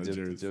case the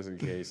managers. Just in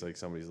case like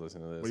somebody's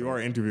listening to this. But you are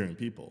interviewing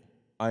people.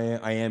 I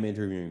am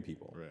interviewing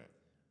people. Right.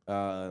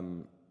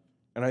 And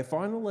I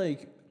find that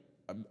like,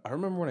 I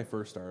remember when I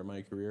first started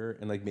my career,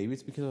 and like maybe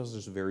it's because I was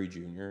just very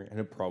junior, and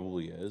it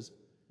probably is.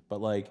 But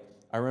like,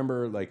 I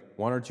remember like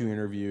 1 or 2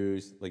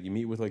 interviews, like you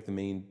meet with like the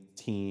main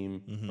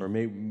team, or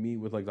meet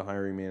with like the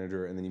hiring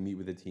manager, and then you meet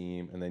with the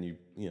team, and then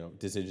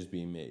decisions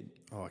being made.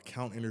 Oh,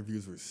 account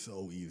interviews were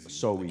so easy.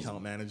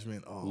 Account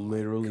management,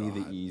 literally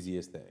the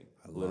easiest thing.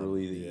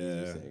 Literally the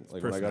easiest thing.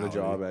 Like when I got a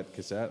job at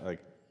Cassette, like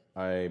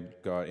I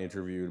got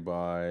interviewed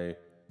by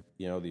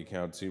the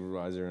account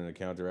supervisor and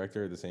account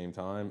director at the same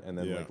time, and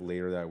then like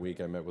later that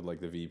week I met with like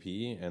the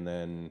VP, and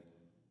then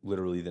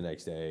literally the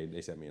next day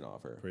they sent me an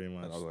offer. Pretty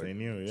much. And I was like, they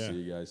knew, see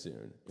you guys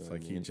soon. It's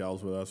like he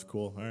gels with us,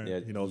 cool. All right. Yeah,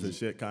 he knows his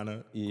shit kind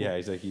of. Yeah, cool.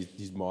 He's like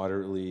he's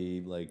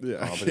moderately like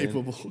competent.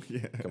 Capable.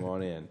 Yeah. Come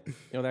on in.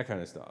 that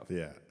kind of stuff.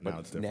 Yeah. But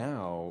it's different.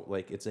 now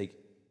like it's like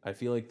I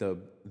feel like the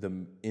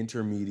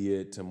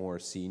intermediate to more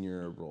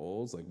senior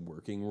roles, like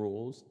working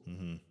roles,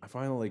 I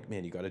find like,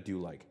 man, you got to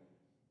do like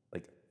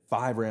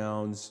 5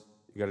 rounds.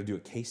 You got to do a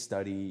case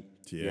study.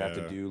 You have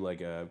to do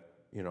like a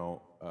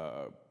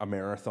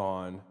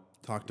marathon.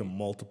 talk to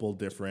multiple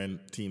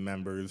different team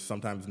members,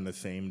 sometimes in the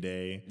same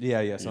day.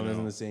 Yeah, sometimes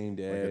in the same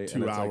day. Like a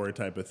 2-hour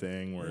type of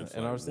thing where it's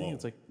and like, I was thinking, whoa.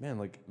 it's like, man,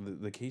 like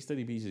the case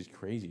study piece is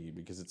crazy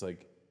because it's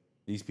like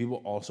these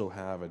people also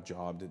have a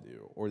job to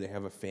do or they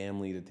have a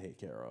family to take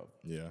care of.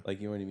 Yeah. Like,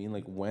 you know what I mean?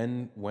 Like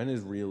when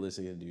is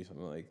realistic to do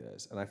something like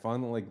this? And I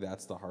find that like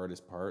that's the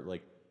hardest part.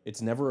 Like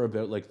it's never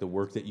about like the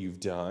work that you've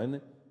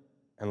done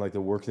and like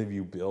the work that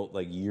you built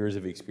like years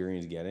of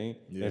experience getting.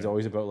 Yeah. It's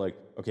always about like,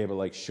 okay, but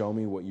like show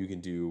me what you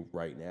can do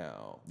right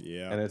now.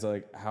 Yeah. And it's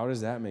like, how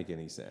does that make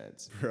any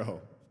sense?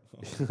 Bro.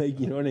 Like,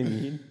 you know what I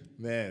mean?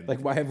 Man. Like,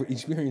 why have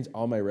experience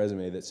on my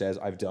resume that says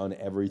I've done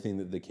everything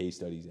that the case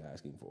study's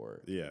asking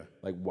for? Yeah.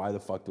 Like, why the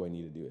fuck do I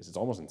need to do this? It's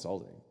almost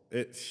insulting.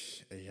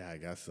 Yeah, I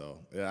guess so.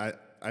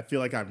 I feel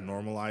like I've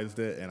normalized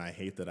it, and I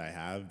hate that I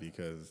have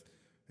because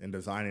in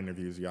design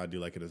interviews, you got to do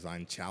like a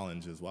design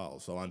challenge as well.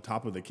 So on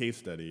top of the case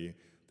study,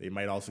 they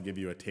might also give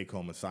you a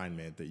take-home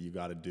assignment that you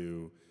got to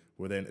do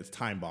within its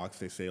time box.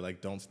 They say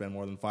like, don't spend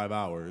more than 5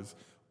 hours.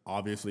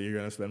 Obviously, you're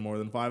going to spend more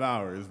than 5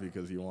 hours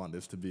because you want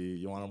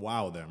you want to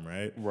wow them,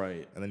 right?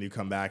 Right. And then you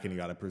come back and you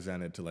got to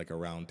present it to like a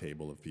round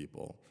table of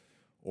people.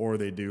 Or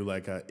they do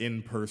like a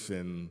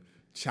in-person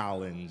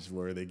challenge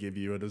where they give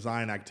you a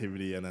design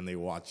activity and then they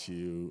watch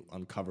you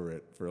uncover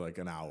it for like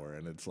an hour.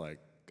 And it's like,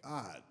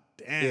 God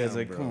damn, yeah, it's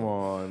like, bro. Come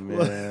on,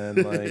 man.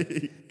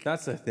 Like,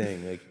 that's the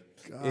thing. Like,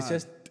 God it's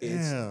just,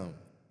 damn.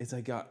 It's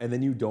like, and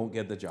then you don't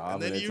get the job.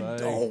 And then it's you like,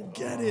 don't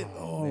get it.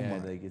 Oh,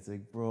 man, my. like, it's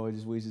like, bro, I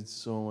just wasted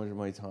so much of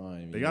my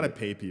time. They got to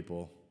pay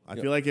people. I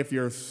feel like if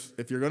you're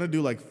going to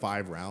do like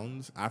 5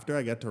 rounds, after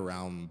I get to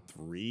round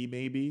 3,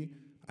 maybe,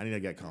 I need to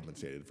get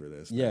compensated for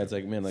this. Yeah, it's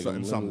like, man, like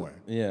in some way.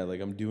 Yeah, like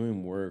I'm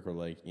doing work or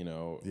like, you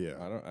know, yeah.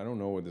 I don't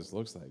know what this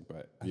looks like,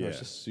 but it's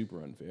just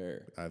super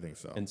unfair. I think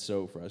so. And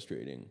so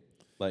frustrating.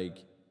 Like,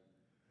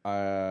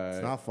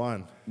 it's not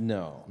fun.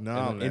 No,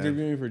 man.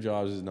 Interviewing for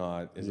jobs is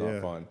not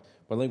fun.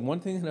 But like one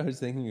thing that I was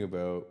thinking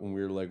about when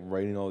we were like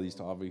writing all these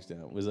topics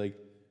down was like,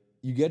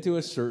 you get to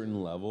a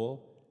certain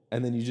level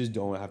and then you just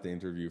don't have to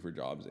interview for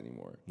jobs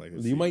anymore. Like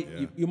you might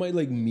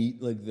like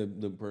meet like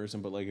the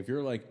person, but like if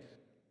you're like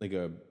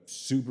a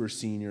super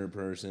senior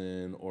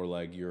person or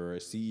like you're a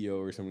CEO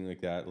or something like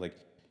that, like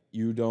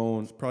you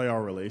don't. It's probably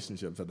our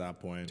relationships at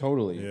that point.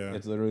 Totally. Yeah.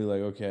 It's literally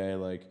like, okay,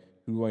 like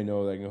who do I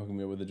know that can hook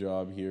me up with a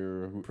job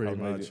here? Pretty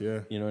much,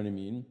 yeah. You know what I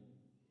mean?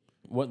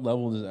 What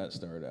level does that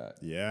start at?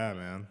 Yeah,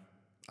 man.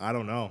 I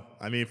don't know.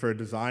 I mean, for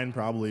design,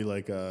 probably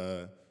like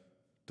a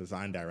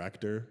design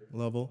director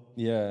level.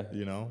 Yeah.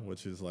 You know,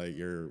 which is like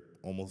you're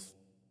almost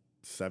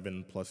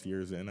 7+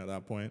 years in at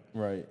that point.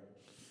 Right.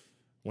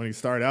 When you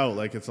start out,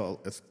 like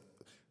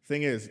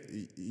thing is,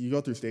 you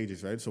go through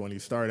stages, right? So when you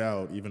start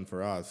out, even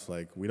for us,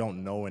 like we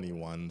don't know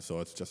anyone,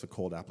 so it's just a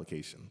cold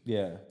application.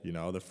 Yeah. You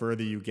know, the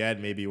further you get,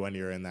 maybe when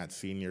you're in that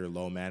senior,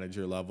 low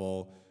manager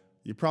level,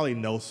 you probably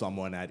know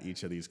someone at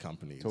each of these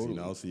companies, you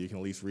know? So you can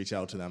at least reach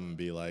out to them and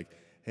be like,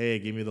 hey,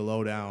 give me the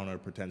lowdown or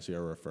potentially a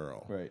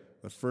referral. Right.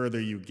 The further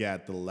you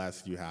get, the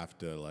less you have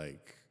to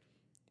like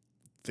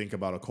think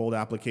about a cold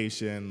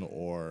application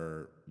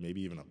or maybe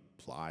even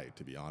apply,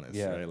 to be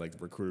honest, right? Like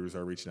recruiters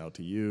are reaching out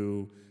to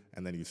you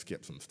and then you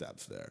skip some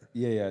steps there.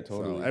 Yeah,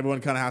 totally. So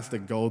everyone kind of has to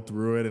go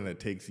through it and it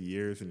takes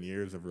years and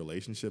years of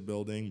relationship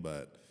building,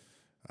 but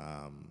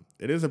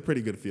it is a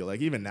pretty good feel. Like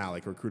even now,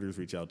 like recruiters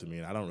reach out to me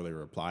and I don't really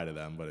reply to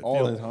them, but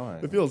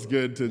it feels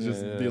good to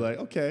just be like,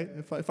 okay,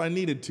 if I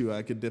needed to,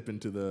 I could dip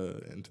into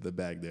the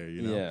bag there,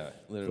 you know? Yeah,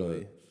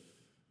 literally.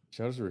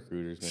 Shout out to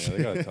recruiters, man.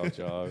 They got a tough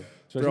job.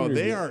 Bro,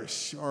 they are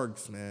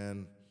sharks,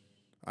 man.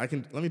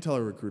 Let me tell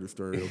a recruiter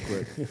story real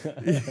quick.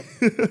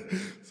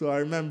 So I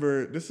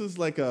remember, this is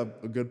like a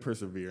good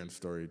perseverance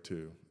story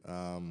too.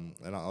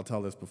 And I'll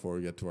tell this before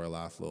we get to our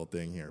last little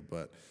thing here,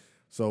 but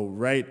so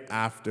right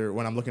after,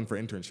 when I'm looking for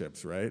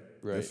internships, right?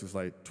 This is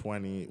like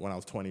when I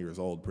was 20 years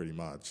old, pretty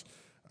much.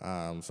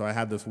 So I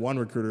had this one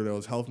recruiter that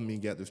was helping me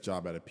get this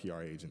job at a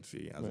PR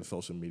agency as a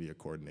social media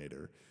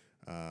coordinator.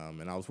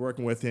 And I was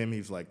working with him.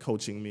 He's like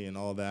coaching me and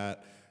all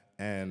that.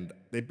 And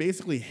they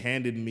basically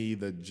handed me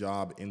the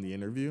job in the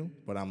interview,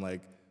 but I'm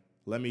like,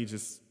 let me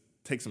just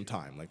take some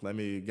time. Like, let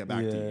me get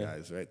back to you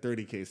guys, right?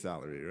 $30K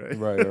salary, right?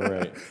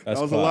 Right. That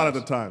was a lot at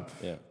the time.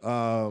 Yeah.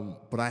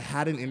 But I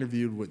hadn't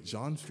interviewed with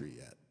John Street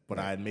yet. But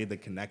I had made the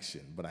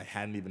connection, but I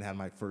hadn't even had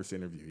my first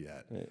interview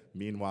yet. Right.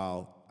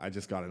 Meanwhile, I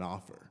just got an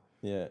offer.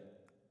 Yeah.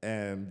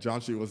 And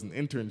John Street was an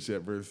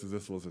internship versus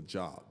this was a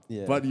job.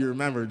 Yeah. But you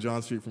remember,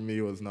 John Street for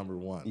me was number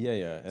one.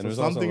 Yeah. And so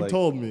something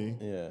told me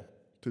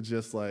to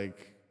just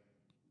like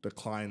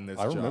decline this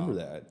job. I remember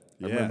that.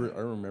 Yeah. I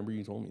remember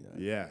you told me that.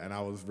 Yeah, and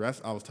I was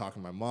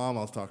talking to my mom,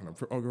 I was talking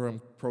to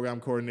program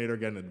coordinator,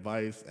 getting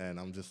advice, and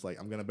I'm just like,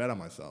 I'm gonna bet on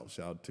myself.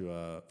 Shout out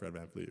to Fred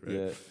Van Fleet,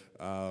 right?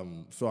 Yeah.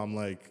 So I'm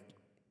like,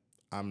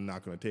 I'm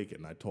not gonna take it.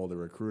 And I told the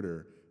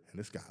recruiter, and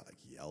this guy like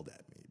yelled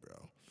at me,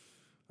 bro.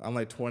 I'm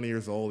like 20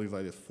 years old. He's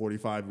like this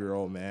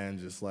 45-year-old man,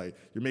 just like,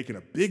 you're making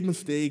a big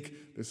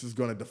mistake. This is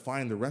gonna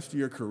define the rest of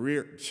your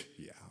career.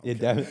 Yeah,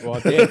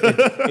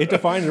 It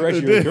defined the rest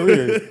of your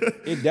career.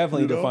 It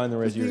definitely defined the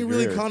rest of your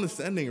career. Really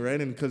condescending, right?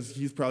 And because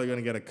he's probably going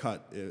to get a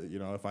cut,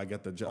 if I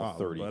get the job.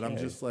 30K. But I'm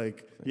just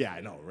like, yeah,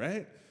 I know,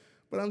 right?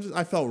 But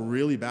I felt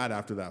really bad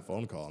after that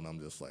phone call, and I'm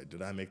just like,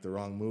 did I make the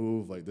wrong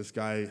move? Like, this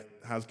guy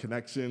has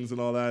connections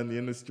and all that in the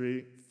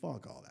industry.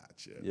 Fuck all that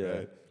shit,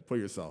 right? Put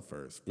yourself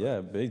first. But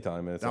yeah, big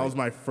time. That was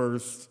my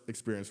first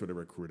experience with a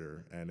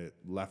recruiter, and it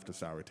left a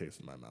sour taste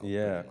in my mouth.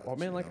 Yeah. Well,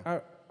 man, like,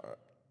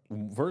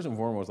 first and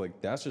foremost,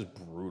 like, that's just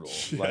brutal.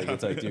 Like,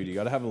 it's like, dude, you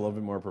got to have a little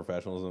bit more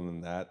professionalism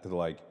than that to,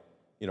 like,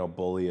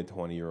 bully a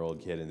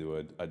 20-year-old kid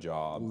into a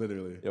job.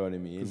 Literally. You know what I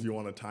mean? Because you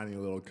want a tiny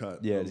little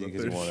cut. Yeah,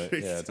 because you want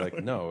it. Yeah, it's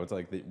like, no, it's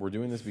like, we're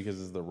doing this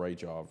because it's the right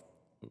job,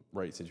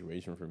 right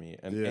situation for me.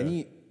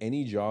 And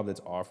any job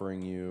that's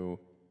offering you,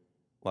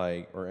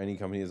 like, or any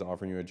company that's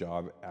offering you a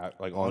job at,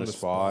 like, on the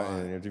spot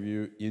in an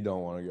interview, you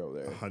don't want to go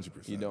there.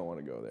 100%. You don't want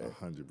to go there.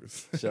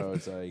 100%. So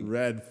it's like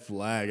red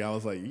flag. I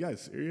was like, you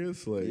guys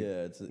serious? Like,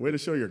 yeah, way to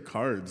show your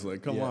cards.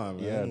 Like, come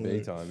on, man. Yeah,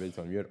 big time.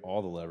 You had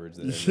all the leverage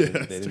there.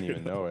 They didn't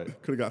even know it.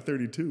 Could have got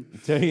 32.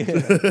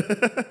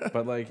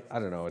 But like, I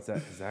don't know. It's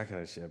that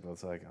kind of shit. But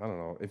it's like, I don't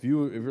know. If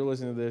you're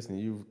listening to this and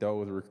you've dealt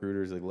with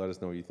recruiters, like, let us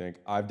know what you think.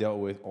 I've dealt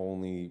with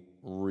only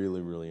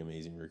really, really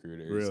amazing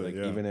recruiters. Really,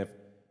 like, even if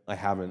I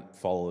haven't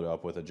followed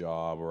up with a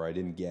job, or I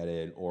didn't get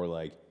it, or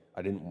like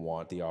I didn't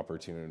want the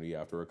opportunity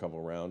after a couple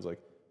of rounds, like,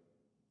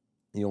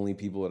 the only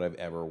people that I've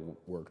ever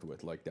worked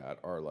with like that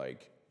are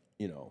like,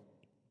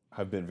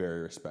 have been very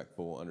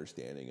respectful,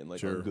 understanding, and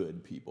like are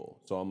good people.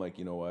 So I'm like,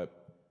 you know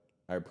what?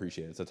 I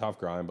appreciate it. It's a tough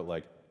grind, but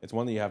like it's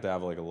one that you have to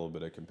have like a little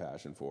bit of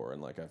compassion for.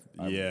 And like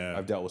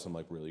I've dealt with some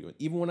like really good,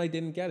 even when I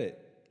didn't get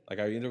it. Like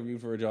I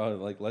interviewed for a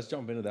job, like let's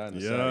jump into that in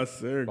a sec. Yes,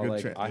 sir. But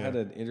like I had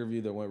an interview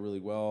that went really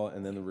well,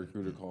 and then the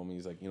recruiter called me.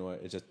 He's like, you know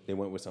what? It's just they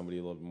went with somebody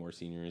a little bit more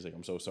senior. He's like,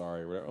 I'm so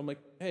sorry, or whatever. I'm like,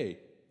 hey,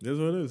 this is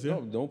what it is.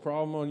 Yeah, no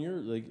problem on your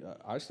like.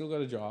 I still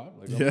got a job.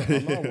 Like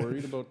I'm not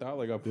worried about that.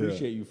 Like I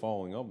appreciate you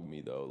following up with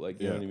me though.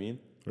 Like you know what I mean?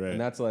 Right. And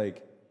that's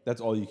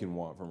all you can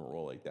want from a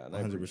role like that. And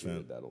 100%. I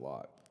appreciated that a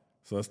lot.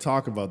 So let's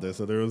talk about this.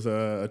 So there was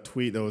a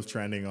tweet that was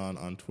trending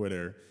on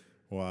Twitter.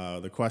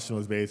 The question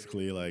was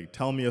basically like,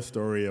 tell me a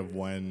story of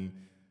when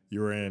you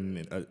were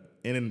in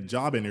a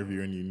job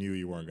interview and you knew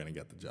you weren't going to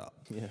get the job.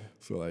 Yeah.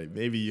 So like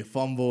maybe you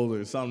fumbled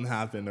or something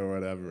happened or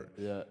whatever.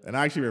 Yeah. And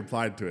I actually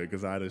replied to it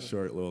because I had a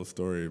short little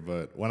story.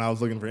 But when I was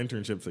looking for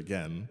internships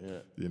again,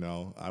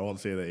 I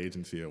won't say the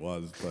agency it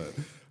was, but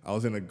I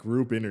was in a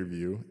group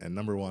interview. And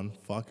number one,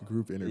 fuck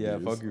group interviews. Yeah,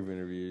 fuck group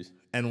interviews.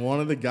 And one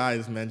of the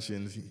guys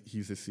mentions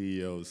he's the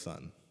CEO's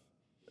son.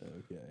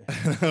 Okay.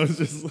 And I was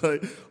just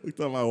like,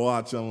 looked at my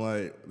watch. I'm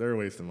like, they're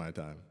wasting my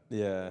time.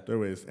 Yeah. They're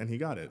wasting, and he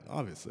got it,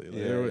 obviously.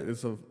 Like,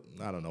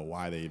 I don't know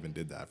why they even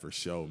did that for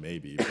show,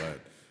 maybe, but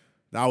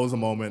that was a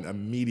moment.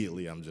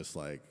 Immediately, I'm just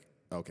like,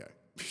 okay,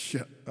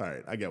 all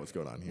right, I get what's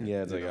going on here.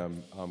 Yeah, it's like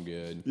I'm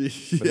good.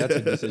 But that's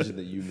a decision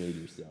that you made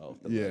yourself.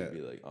 That might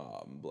be like,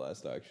 oh, I'm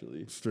blessed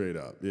actually. Straight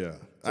up, yeah. So,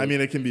 I mean,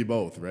 it can be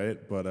both, right?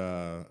 But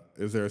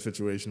is there a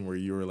situation where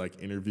you were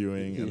like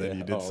interviewing and then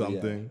you did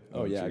something? Yeah.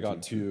 Oh yeah, I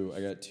got two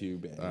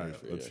bangers. All right,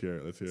 let's hear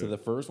it. So the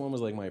first one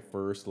was like my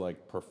first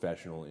like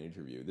professional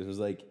interview. This was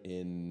like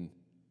in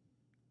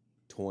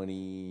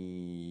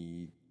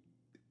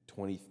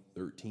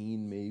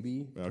 2013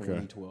 maybe,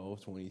 2012,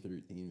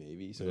 2013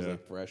 maybe. So it was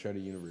like fresh out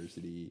of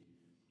university.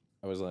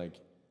 I was like,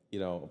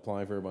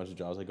 applying for a bunch of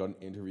jobs. I got an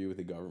interview with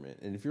the government.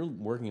 And if you're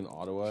working in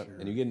Ottawa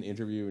and you get an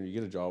interview and you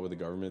get a job with the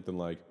government, then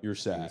like you're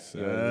set.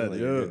 You're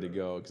good to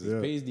go because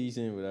it pays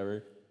decent,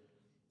 whatever.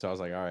 So I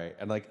was like, all right.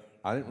 And like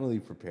I didn't really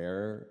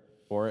prepare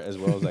for it as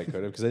well as I could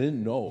have because I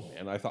didn't know,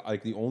 man. I thought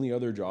like the only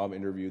other job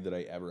interview that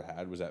I ever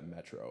had was at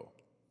Metro.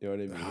 You know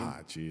what I mean? Ah,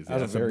 jeez.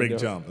 That's a big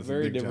jump. That's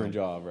very different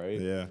job, right?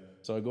 Yeah.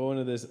 So I go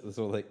into this.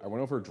 So like, I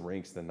went out for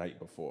drinks the night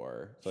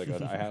before. So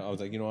like, I was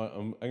like, you know what?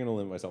 I'm gonna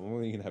limit myself. I'm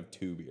only gonna have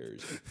 2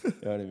 beers. You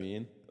know what I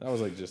mean? That was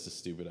like just a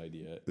stupid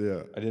idea.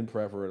 Yeah. I didn't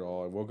prep for it at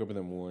all. I woke up in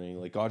the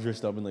morning, like got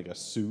dressed up in like a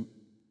suit.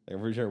 Like,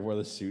 I'm pretty sure I wore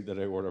the suit that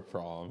I wore to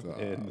prom for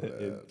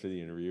the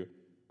interview.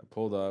 I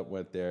pulled up,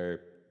 went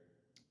there,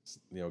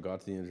 got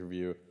to the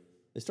interview.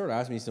 They started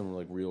asking me some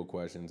like real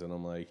questions, and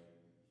I'm like,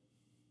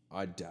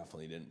 I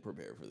definitely didn't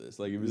prepare for this.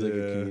 Like it was like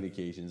a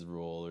communications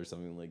role or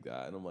something like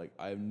that. And I'm like,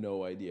 I have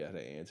no idea how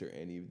to answer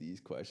any of these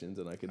questions.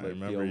 And I could like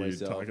feel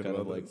myself kind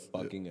of like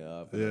fucking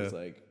up. And I was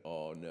like,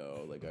 oh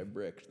no, like I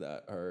bricked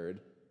that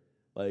hard.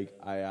 Like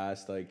I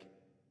asked I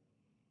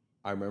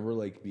remember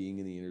like being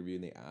in the interview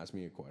and they asked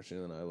me a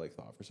question and I like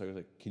thought for a second, I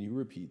was like, can you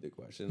repeat the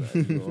question?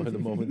 The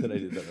moment that I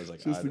did that, I was like,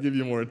 just to give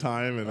you more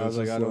time. And I was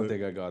like, I don't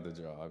think I got the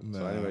job. No.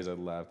 So anyways, I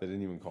left. They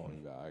didn't even call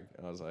me back.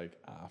 And I was like,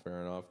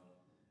 fair enough.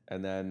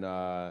 And then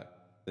the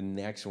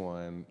next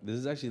one, this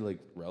is actually like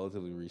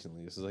relatively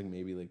recently. This is like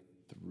maybe like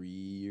 3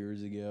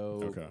 years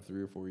ago,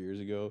 3 or 4 years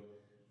ago.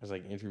 I was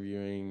like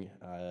interviewing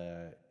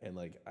and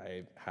like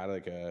I had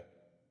like a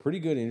pretty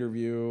good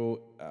interview.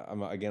 I'm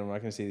not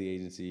going to say the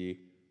agency.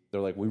 They're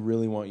like, we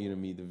really want you to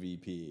meet the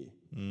VP,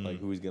 like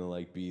who's going to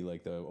like be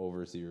like the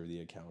overseer of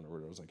the account or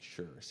whatever. I was like,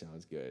 sure,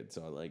 sounds good.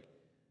 So like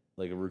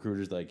a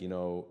recruiter's like,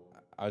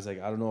 I was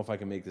like, I don't know if I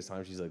can make this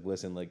time. She's like,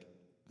 listen, like,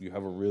 you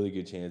have a really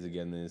good chance of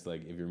getting this.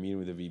 Like, if you're meeting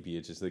with a VP,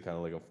 it's just like kind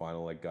of like a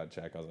final like gut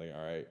check. I was like,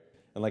 all right.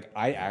 And like,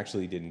 I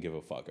actually didn't give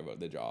a fuck about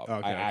the job.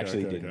 I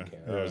actually didn't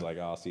care. Yeah. I was like,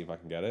 I'll see if I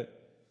can get it.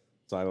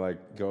 So I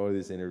like go to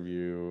this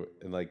interview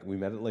and like we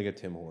met at like a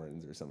Tim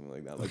Hortons or something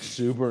like that, like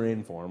super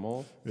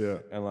informal. Yeah.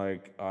 And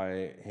like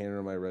I handed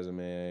her my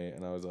resume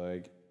and I was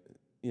like,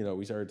 you know,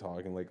 we started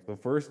talking. Like the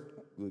first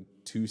like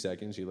 2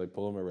 seconds, she like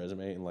pulled up my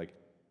resume and like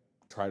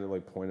tried to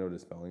like point out a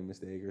spelling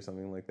mistake or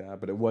something like that.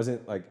 But it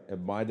wasn't like,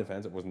 in my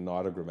defense, it was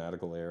not a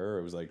grammatical error.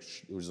 It was like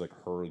it was like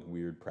her like,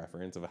 weird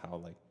preference of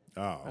how like.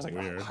 I was like,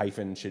 a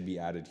hyphen should be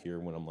added here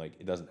when I'm like,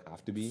 it doesn't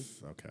have to be.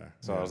 Okay.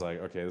 So I was like,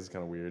 okay, this is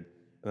kind of weird.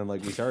 And then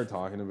like we started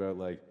talking about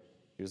like,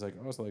 he was like,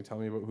 oh, so like tell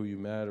me about who you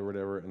met or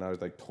whatever. And I was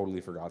like totally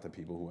forgot the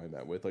people who I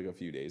met with like a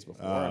few days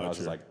before. And I was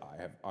just like,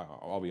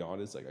 I'll be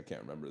honest, like I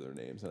can't remember their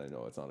names and I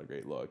know it's not a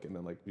great look. And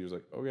then like he was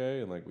like, okay.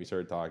 And like we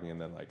started talking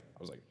and then like I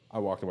was like, I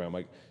walked away. I'm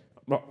like,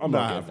 I'm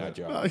not getting that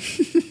job.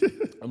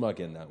 I'm not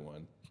getting that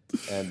one.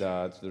 And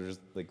so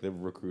there's like the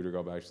recruiter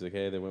got back. She's like,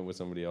 hey, they went with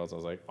somebody else. I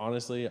was like,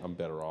 honestly, I'm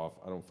better off.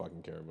 I don't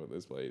fucking care about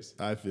this place.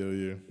 I feel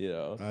you. You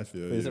know, I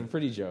feel there's you. some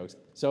pretty jokes.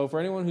 So for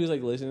anyone who's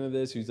like listening to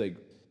this, who's like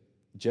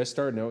just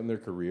starting out in their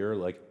career,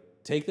 like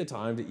take the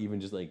time to even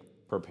just like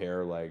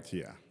prepare, like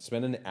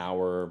spend an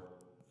hour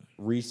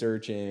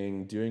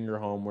researching, doing your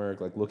homework,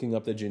 like looking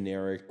up the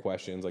generic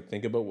questions, like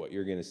think about what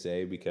you're going to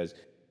say, because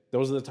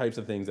those are the types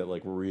of things that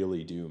like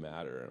really do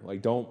matter.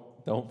 Like don't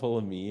pull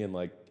a me and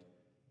like,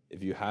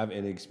 if you have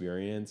any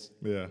experience,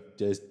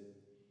 just,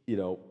 you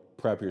know,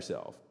 prep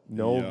yourself.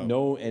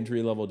 No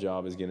entry level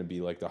job is going to be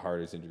like the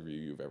hardest interview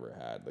you've ever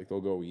had. Like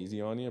they'll go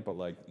easy on you, but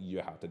like you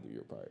have to do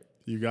your part.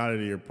 You got to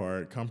do your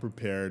part. Come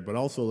prepared, but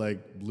also like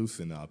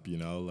loosen up. You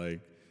know,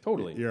 like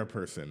totally. You're a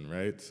person,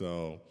 right?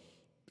 So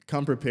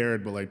come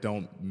prepared, but like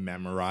don't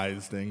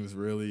memorize things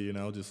really. You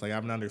know, just like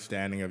have an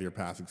understanding of your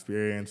past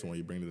experience and what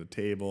you bring to the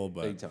table.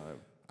 But big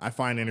time. I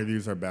find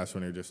interviews are best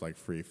when you're just like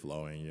free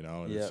flowing. You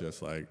know, and it's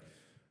just like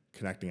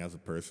connecting as a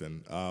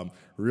person.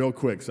 Real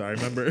quick, so I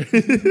remember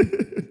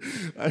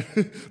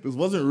this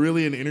wasn't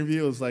really an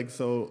interview. It was like,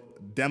 so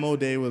demo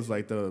day was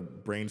like the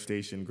Brain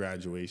Station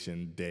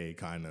graduation day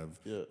kind of,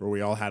 where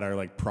we all had our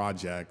like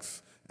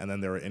projects, and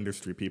then there were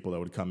industry people that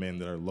would come in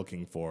that are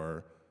looking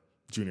for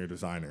junior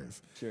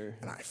designers. Sure.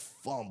 And I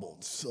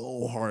fumbled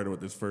so hard with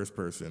this first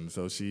person.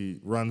 So she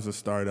runs a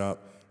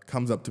startup,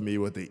 comes up to me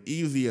with the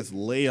easiest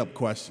layup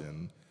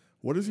question.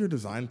 What is your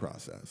design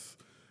process?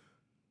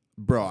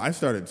 Bro, I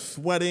started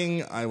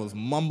sweating. I was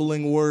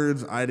mumbling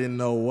words. I didn't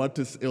know what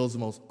to say. It was the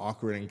most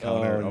awkward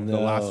encounter of the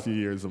last few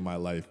years of my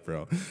life,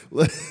 bro.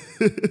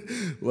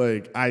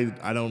 Like, I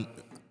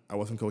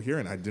wasn't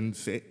coherent. I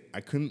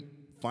couldn't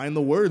find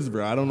the words,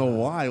 bro. I don't know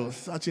why. It was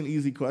such an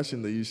easy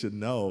question that you should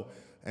know.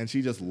 And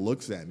she just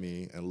looks at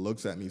me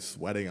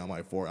sweating on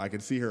my forehead. I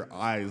could see her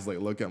eyes like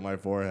look at my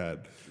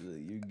forehead.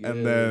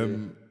 And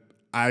then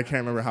I don't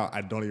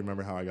even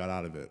remember how I got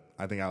out of it.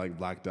 I think I like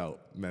blacked out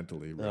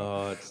mentally, bro.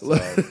 Oh, it's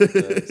tough.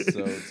 That's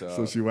so tough.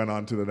 So she went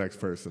on to the next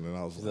person, and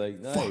I was like,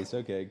 nice,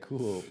 okay,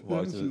 cool.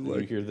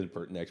 You hear the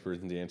next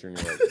person's answer, and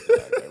you're like,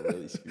 fuck, I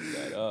really screwed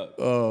that up.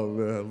 Oh,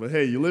 man. But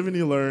hey, you live and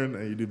you learn,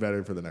 and you do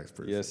better for the next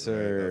person. Yes,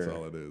 sir. Right? That's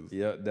all it is.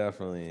 Yeah,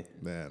 definitely.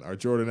 Man, our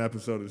Jordan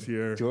episode is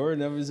here.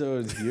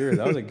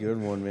 That was a good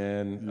one,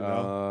 man.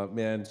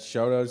 Man,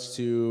 shout outs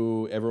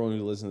to everyone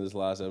who listened to this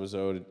last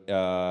episode.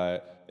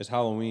 It's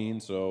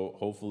Halloween, so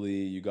hopefully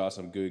you got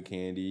some good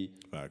candy.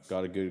 Facts.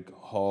 Got a good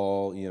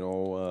haul, you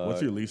know.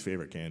 What's your least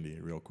favorite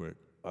candy, real quick?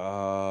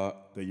 That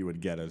you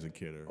would get as a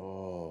kid?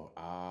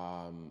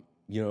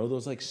 You know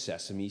those like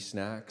sesame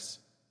snacks?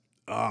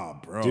 Oh,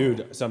 bro.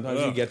 Dude,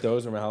 sometimes you get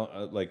those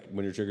around, like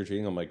when you're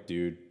trick-or-treating, I'm like,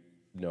 dude,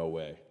 no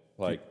way.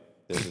 Like,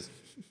 this is...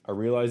 I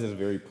realize it's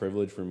very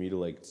privileged for me to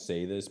like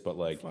say this, but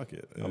like, fuck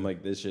it. I'm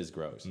like, this shit's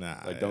gross. Nah,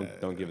 like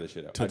don't give this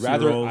shit up.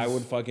 I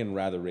would fucking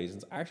rather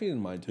raisins. I actually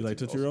didn't mind Tootsie Rolls. You like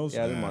Tootsie Rolls?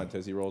 Yeah, I didn't mind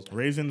Tootsie Rolls.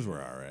 Raisins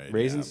were alright.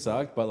 Raisins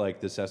sucked, but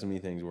like the sesame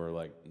things were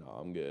like, no,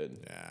 I'm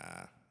good.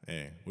 Yeah.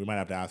 Hey, we might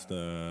have to ask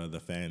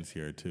the fans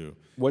here too.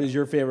 What is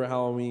your favorite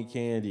Halloween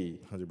candy?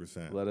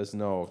 100%. Let us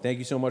know. Thank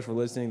you so much for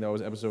listening. That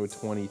was episode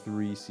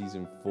 23,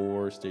 season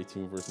 4. Stay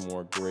tuned for some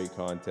more great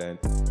content.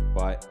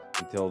 But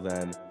until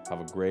then,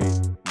 have a great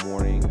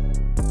morning,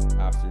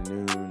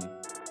 afternoon,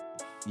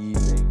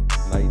 evening,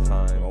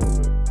 nighttime, all of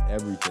it,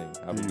 everything.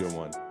 Have a good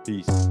one.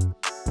 Peace.